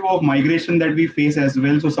an issue of migration that we face as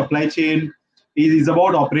well. So supply chain is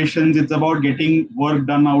about operations. It's about getting work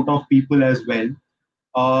done out of people as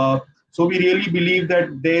well. So we really believe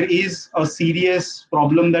that there is a serious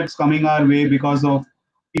problem that's coming our way because of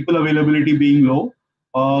people availability being low,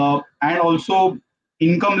 and also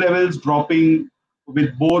income levels dropping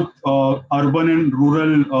with both urban and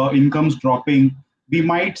rural incomes dropping. We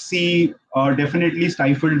might see definitely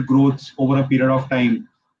stifled growth over a period of time,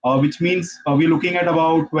 which means we're looking at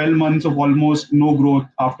about 12 months of almost no growth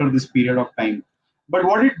after this period of time. But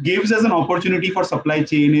what it gives as an opportunity for supply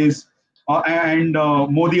chain is, and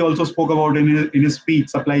Modi also spoke about in his speech,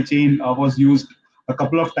 supply chain was used a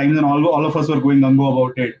couple of times, and all of us were going gung-ho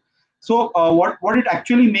about it. So what it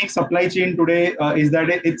actually makes supply chain today is that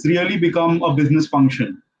it's really become a business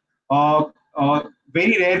function. Uh,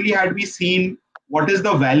 Very rarely had we seen what is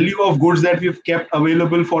the value of goods that we've kept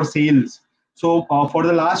available for sales. So for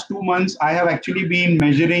the last 2 months, I have actually been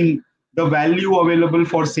measuring the value available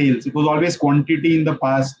for sales. It was always quantity in the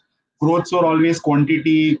past. Growths were always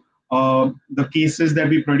quantity, the cases that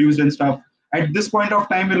we produced and stuff. At this point of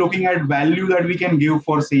time, we're looking at value that we can give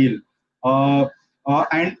for sale.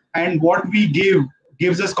 And what we give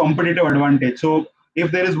gives us competitive advantage. So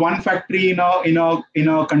if there is one factory in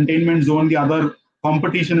a containment zone, the other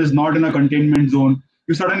competition is not in a containment zone,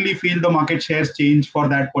 you suddenly feel the market shares change for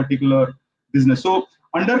that particular business. So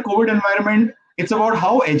under COVID environment, it's about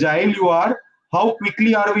how agile you are, how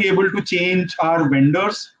quickly are we able to change our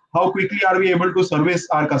vendors, how quickly are we able to service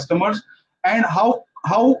our customers, and how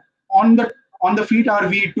on the feet are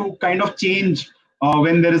we to kind of change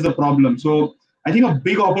when there is a problem. So I think a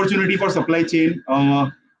big opportunity for supply chain.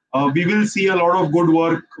 We will see a lot of good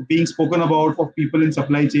work being spoken about for people in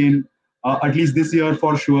supply chain, at least this year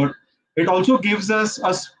for sure. It also gives us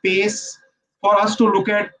a space for us to look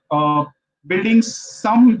at building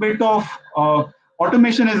some bit of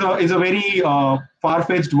automation. Is a very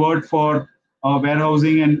far-fetched word for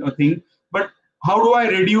warehousing and a thing. But how do I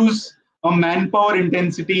reduce a manpower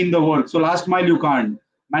intensity in the work? So last mile you can't,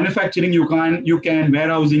 manufacturing you can,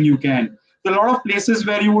 warehousing you can. So a lot of places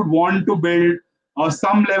where you would want to build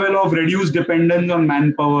some level of reduced dependence on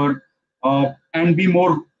manpower and be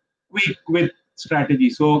more quick with strategy.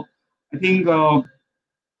 So I think of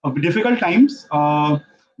difficult times,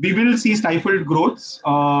 we will see stifled growths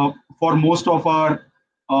for most of our,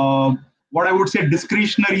 what I would say,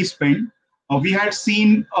 discretionary spend. We had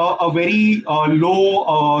seen a very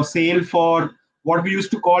low sale for what we used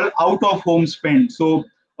to call out-of-home spend. So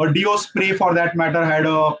a deo spray, for that matter, had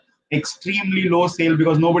a extremely low sale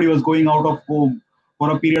because nobody was going out of home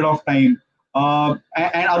for a period of time. And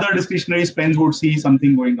other discretionary spends would see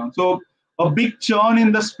something going down. So a big churn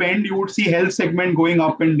in the spend, you would see health segment going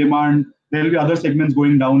up in demand. There will be other segments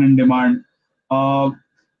going down in demand.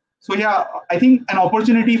 So yeah, I think an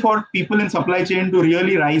opportunity for people in supply chain to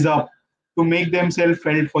really rise up to make themselves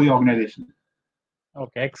felt for the organization.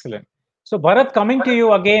 Okay, excellent. So Bharat, coming to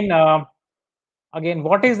you again,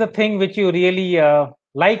 what is the thing which you really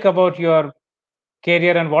like about your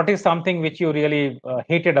career, and what is something which you really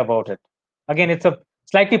hated about it? Again, it's a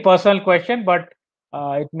slightly personal question, but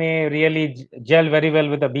it may really gel very well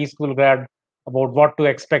with a B school grad about what to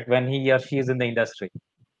expect when he or she is in the industry.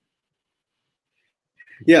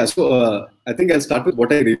 Yeah, so I think I'll start with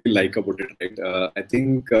what I really like about it, right? I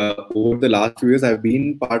think over the last few years, I've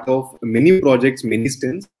been part of many projects, many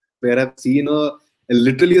stints, where I've seen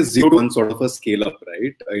literally a 0 to 1 sort of a scale up,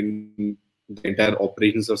 right, in the entire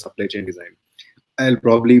operations of supply chain design. I'll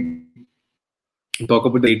probably talk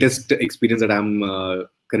about the latest experience that I'm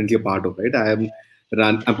currently a part of, right? I'm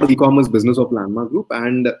the e-commerce business of Landmark Group,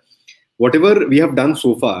 and whatever we have done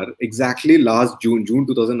so far, exactly last June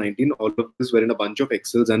 2019, all of this were in a bunch of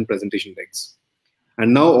Excels and presentation decks.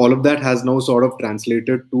 And now all of that has now sort of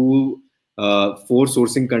translated to 4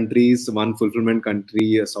 sourcing countries, 1 fulfillment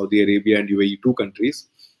country, Saudi Arabia and UAE, 2 countries,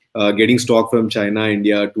 getting stock from China,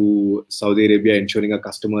 India to Saudi Arabia, ensuring our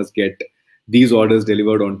customers get these orders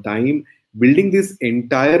delivered on time, building this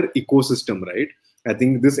entire ecosystem, right? I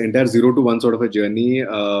think this entire 0 to 1 sort of a journey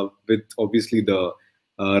with obviously the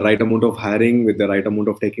right amount of hiring, with the right amount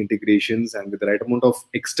of tech integrations, and with the right amount of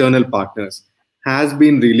external partners has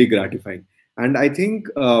been really gratifying. And I think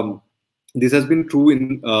this has been true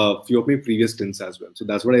in a few of my previous stints as well. So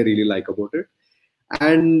that's what I really like about it.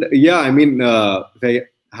 And yeah, I mean, if I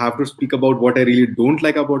have to speak about what I really don't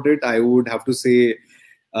like about it, I would have to say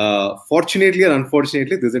Fortunately or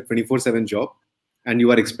unfortunately, there's a 24/7 job, and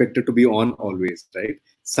you are expected to be on always, right?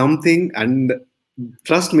 Something, and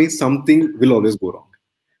trust me, something will always go wrong.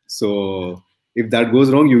 So if that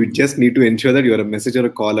goes wrong, you just need to ensure that you're a message or a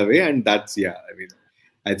call away, and that's, yeah. I mean,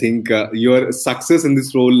 I think your success in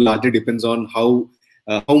this role largely depends on how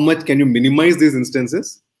much can you minimize these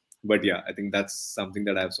instances. But yeah, I think that's something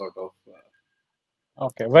that I've sort of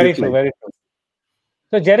Okay, very true, very true.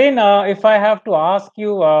 So, Jarin, if I have to ask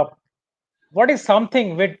you, what is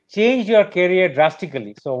something which changed your career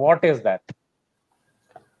drastically? So, what is that?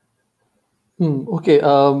 Okay,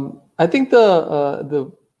 I think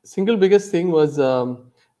the single biggest thing was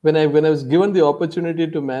when I was given the opportunity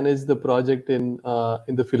to manage the project in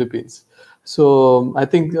the Philippines. So I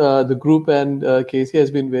think the group and Casey has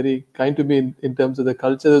been very kind to me in terms of the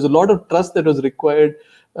culture. There's a lot of trust that was required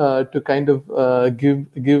to kind of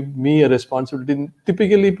give me a responsibility.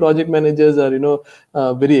 Typically, project managers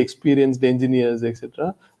are very experienced engineers,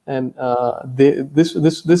 etc. And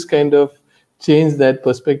this kind of changed that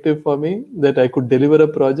perspective for me, that I could deliver a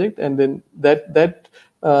project, and then that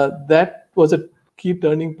was a key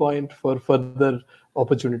turning point for further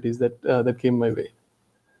opportunities that came my way.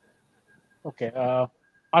 Okay,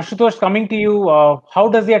 Ashutosh, coming to you, how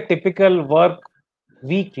does your typical work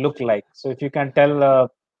week look like? So, if you can tell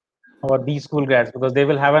our B school grads, because they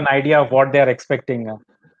will have an idea of what they are expecting.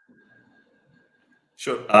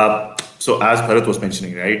 Sure. So as Bharat was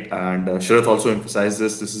mentioning, right, and Sharath also emphasized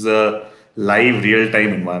this is a live,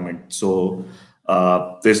 real-time environment. So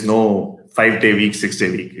there's no 5-day week, 6-day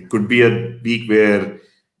week. It could be a week where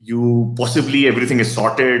you possibly everything is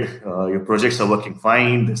sorted, your projects are working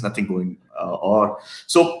fine, there's nothing going, or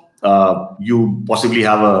so you possibly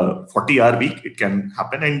have a 40-hour week. It can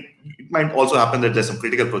happen, and it might also happen that there's some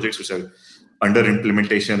critical projects which are under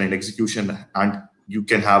implementation and execution, and you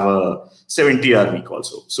can have a 70-hour week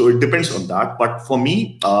also. So it depends on that. But for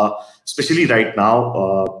me, especially right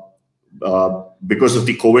now, because of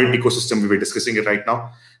the COVID ecosystem, we were discussing it right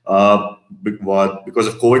now, because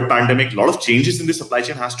of COVID pandemic, a lot of changes in the supply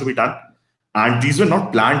chain has to be done. And these were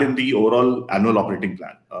not planned in the overall annual operating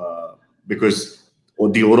plan because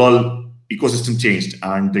the overall ecosystem changed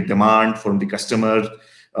and the demand from the customer,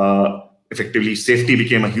 effectively safety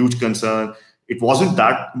became a huge concern. It wasn't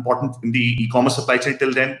that important in the e-commerce supply chain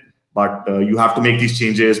till then, but you have to make these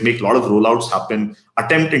changes, make a lot of rollouts happen,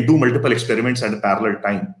 attempt and do multiple experiments at a parallel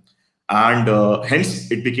time. And hence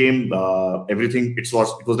it became everything. It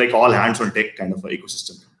was like all hands on deck kind of an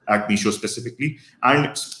ecosystem at Meesho specifically, and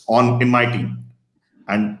it's in my team.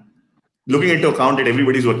 And looking into account that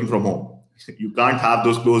everybody's working from home, you can't have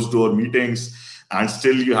those closed door meetings, and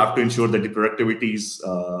still you have to ensure that the productivity is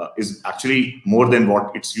actually more than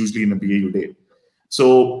what it's usually in a BAU day.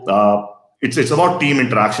 So it's about team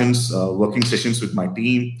interactions, working sessions with my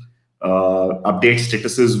team, update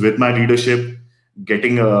statuses with my leadership,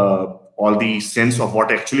 getting all the sense of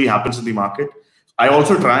what actually happens in the market. I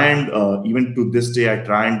also try and even to this day, I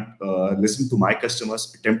try and listen to my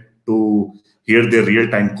customers, attempt to hear their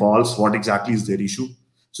real-time calls, what exactly is their issue,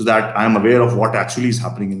 so that I am aware of what actually is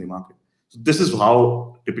happening in the market. So this is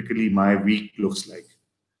how typically my week looks like.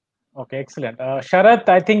 Okay, excellent. Sharath,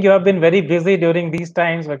 I think you have been very busy during these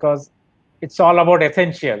times because it's all about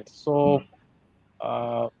essentials. So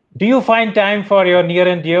do you find time for your near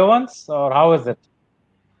and dear ones, or how is it?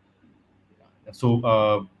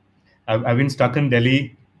 So I've been stuck in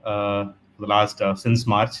Delhi for the last since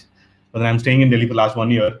March, but then I'm staying in Delhi for the last 1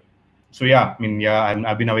 year. So yeah, I mean, yeah,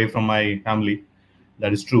 I've been away from my family.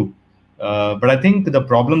 That is true. But I think the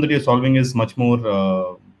problem that you're solving is much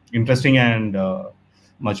more interesting and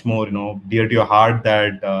much more, dear to your heart.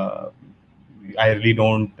 That I really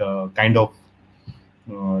don't kind of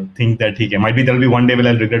think that might be there'll be one day where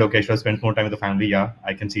I'll regret. Okay, I should have spent more time with the family. Yeah,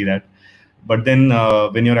 I can see that. But then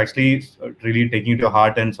when you're actually really taking it to your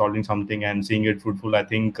heart and solving something and seeing it fruitful, I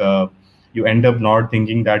think you end up not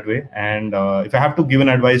thinking that way. And if I have to give an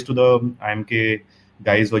advice to the IMK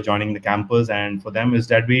guys who are joining the campus, and for them is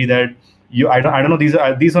that way that I don't know,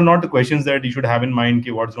 these are not the questions that you should have in mind.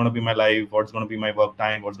 What's going to be my life? What's going to be my work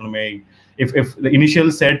time? What's going to be if the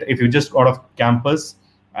initial set, if you just out of campus,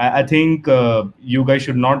 I think you guys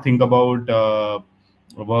should not think about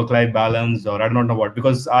work-life balance or I don't know what,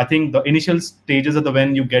 because I think the initial stages are the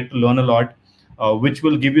when you get to learn a lot, which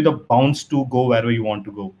will give you the bounce to go wherever you want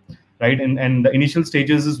to go, right? And the initial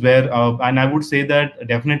stages is where, and I would say that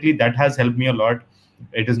definitely that has helped me a lot.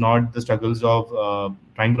 It is not the struggles of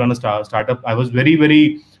trying to run a startup. I was very,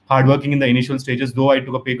 very hardworking in the initial stages. Though I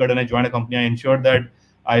took a pay cut and I joined a company, I ensured that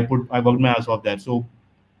I worked my ass off there. So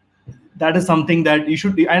that is something that you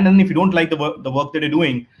should be. And then if you don't like the work that you're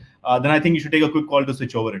doing, then I think you should take a quick call to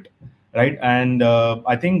switch over it, right? And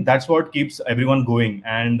I think that's what keeps everyone going.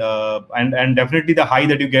 And definitely the high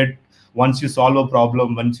that you get once you solve a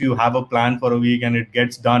problem, once you have a plan for a week and it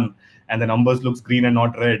gets done and the numbers looks green and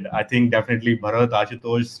not red, I think definitely Bharat,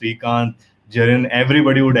 Ashutosh, Srikanth, Jarin,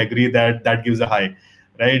 everybody would agree that that gives a high,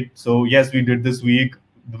 right? So yes, we did this week.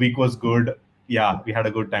 The week was good. Yeah, we had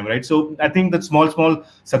a good time, right? So I think that small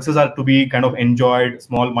successes are to be kind of enjoyed,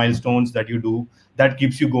 small milestones that you do that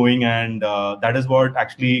keeps you going, and that is what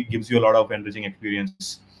actually gives you a lot of enriching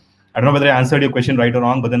experience. I don't know whether I answered your question right or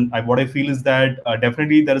wrong, but then what I feel is that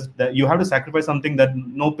definitely that you have to sacrifice something, that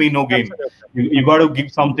no pain, no gain. You got to give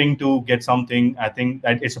something to get something. I think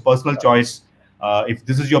that it's a personal choice. If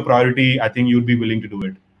this is your priority, I think you'd be willing to do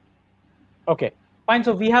it. Okay, fine.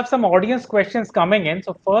 So we have some audience questions coming in.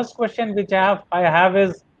 So first question which I have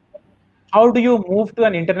is, how do you move to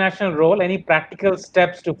an international role? Any practical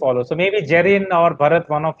steps to follow? So maybe Jarin or Bharat,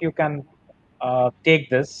 one of you can take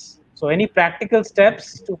this. So any practical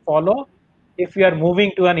steps to follow if you are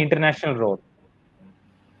moving to an international role?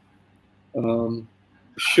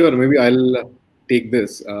 Sure, maybe I'll take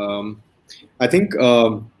this. I think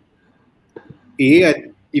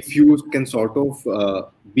if you can sort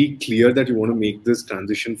of be clear that you want to make this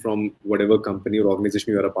transition from whatever company or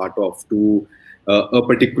organization you are a part of to a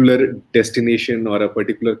particular destination or a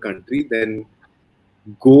particular country, then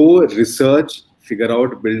go research, figure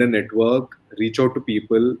out, build a network, reach out to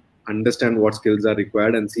people, understand what skills are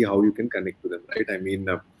required, and see how you can connect to them, right? I mean,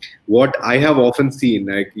 what I have often seen,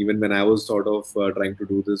 like even when I was sort of trying to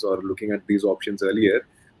do this or looking at these options earlier,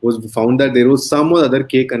 was found that there was some other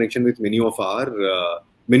K connection with many of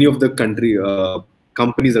the country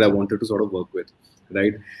companies that I wanted to sort of work with,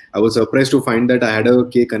 right? I was surprised to find that I had a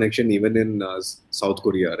K connection even in South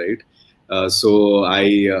Korea, right? So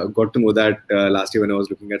I got to know that last year when I was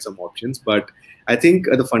looking at some options. But I think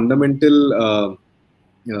the fundamental,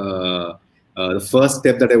 the first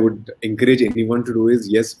step that I would encourage anyone to do is,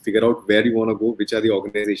 yes, figure out where you want to go, which are the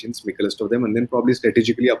organizations, make a list of them, and then probably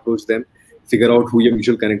strategically approach them, figure out who your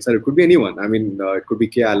mutual connects are. It could be anyone. I mean, it could be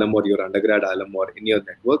K alum or your undergrad alum or any other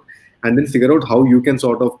network, and then figure out how you can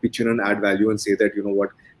sort of pitch in and add value and say that, you know what,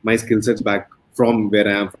 my skill set's back from where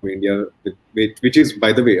I am, from India, which is,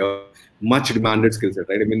 by the way, a much demanded skill set,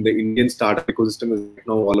 right? I mean, the Indian startup ecosystem is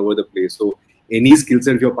now all over the place. So any skill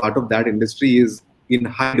set, if you're part of that industry, is in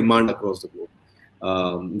high demand across the globe.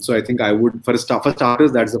 So I think I would, for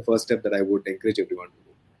starters, that's the first step that I would encourage everyone to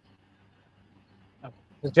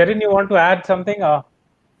do. Jarin, you want to add something? I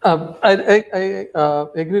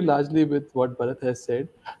agree largely with what Bharat has said.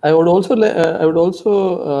 I would also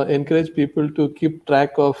encourage people to keep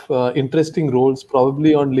track of interesting roles,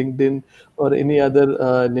 probably on LinkedIn or any other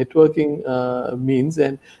networking means,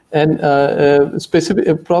 and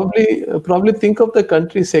specific probably think of the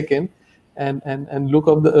country second, and look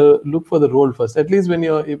for the role first. At least when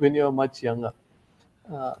you're much younger,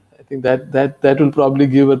 I think that will probably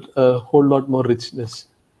give it a whole lot more richness,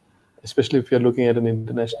 especially if you're looking at an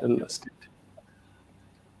international state.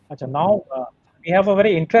 Now we have a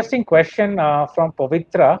very interesting question from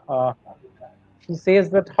Pavitra. She says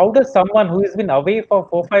that how does someone who has been away for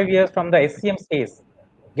 4-5 years from the SCM space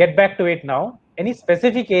get back to it now? Any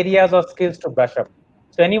specific areas or skills to brush up?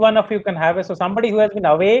 So any one of you can have it. So somebody who has been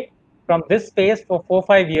away from this space for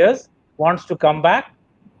 4-5 years wants to come back.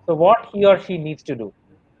 So what he or she needs to do?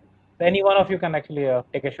 So any one of you can actually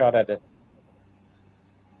take a shot at it.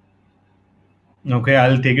 Okay,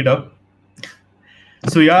 I'll take it up.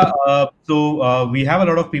 So yeah, we have a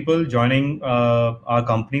lot of people joining our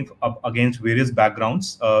company against various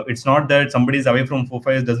backgrounds. It's not that somebody is away from 4-5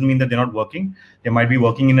 years doesn't mean that they're not working. They might be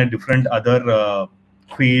working in a different other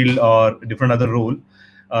field or different other role.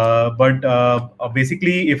 But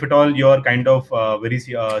basically, if at all you're kind of very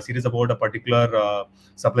serious about a particular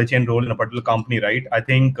supply chain role in a particular company, right? I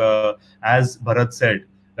think as Bharat said,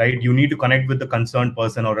 right, you need to connect with the concerned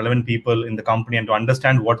person or relevant people in the company and to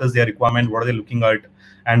understand what is their requirement, what are they looking at,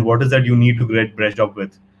 and what is that you need to get brushed up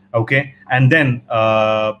with. Okay, and then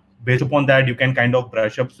based upon that, you can kind of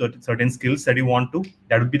brush up certain skills that you want to.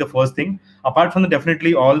 That would be the first thing. Apart from that,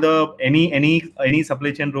 definitely all the any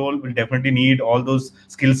supply chain role will definitely need all those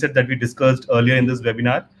skill set that we discussed earlier in this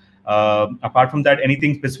webinar. Apart from that,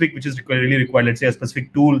 anything specific which is really required, let's say a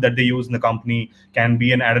specific tool that they use in the company can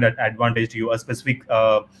be an added advantage to you. A specific,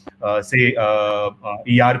 say,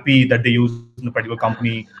 ERP that they use in the particular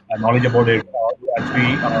company, knowledge about it,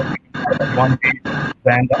 actually advantage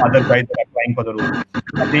than the other guys that are applying for the role.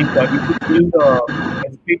 I think if you build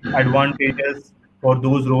specific advantages for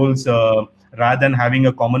those roles rather than having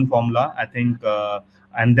a common formula, I think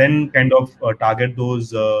and then kind of target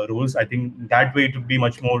those roles. I think that way it would be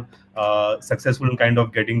much more successful in kind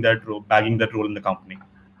of getting that role, bagging that role in the company.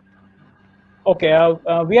 Okay,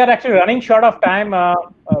 we are actually running short of time.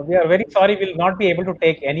 We are very sorry, we'll not be able to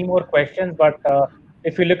take any more questions. But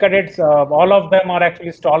if you look at it, all of them are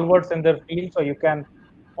actually stalwarts in their field. So you can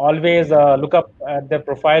always look up at their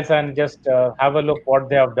profiles and just have a look what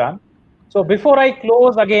they have done. So before I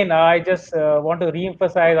close, again, I just want to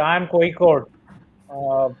re-emphasize, I am Koikod.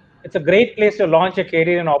 Uh, it's a great place to launch a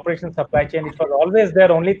career in operations supply chain. It was always there.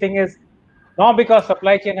 Only thing is, now because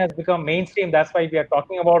supply chain has become mainstream, that's why we are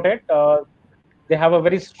talking about it. They have a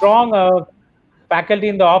very strong faculty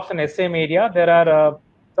in the ops and SM area. There are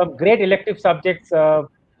some great elective subjects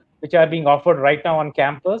which are being offered right now on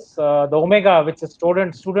campus. The Omega, which is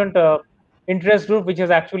student interest group, which is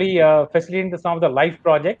actually facilitating some of the live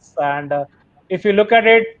projects. And if you look at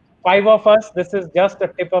it, 5 of us, this is just the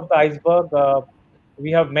tip of the iceberg.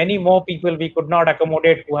 We have many more people we could not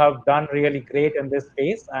accommodate who have done really great in this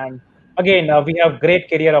space. And again, we have great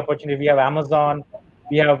career opportunity. We have Amazon,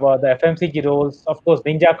 we have the FMCG roles, of course,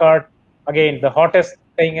 Ninja Cart, again, the hottest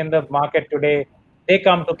thing in the market today. They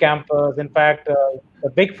come to campus. In fact, the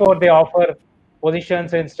Big Four, they offer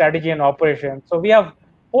positions in strategy and operations. So we have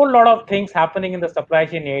whole lot of things happening in the supply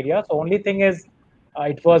chain area. So only thing is,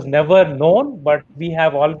 it was never known, but we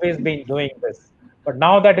have always been doing this. But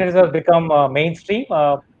now that it has become mainstream,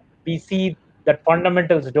 we see that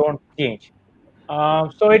fundamentals don't change.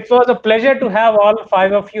 So it was a pleasure to have all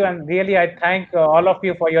 5 of you, and really I thank all of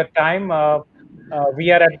you for your time.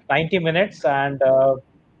 We are at 90 minutes, and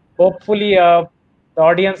hopefully the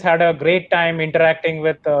audience had a great time interacting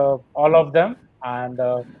with all of them. And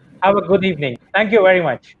have a good evening. Thank you very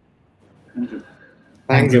much. Thank you.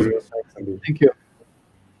 Thanks, you. everyone. Thanks, Sandeep. Thank you.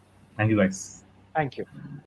 Thank you, guys. Thank you.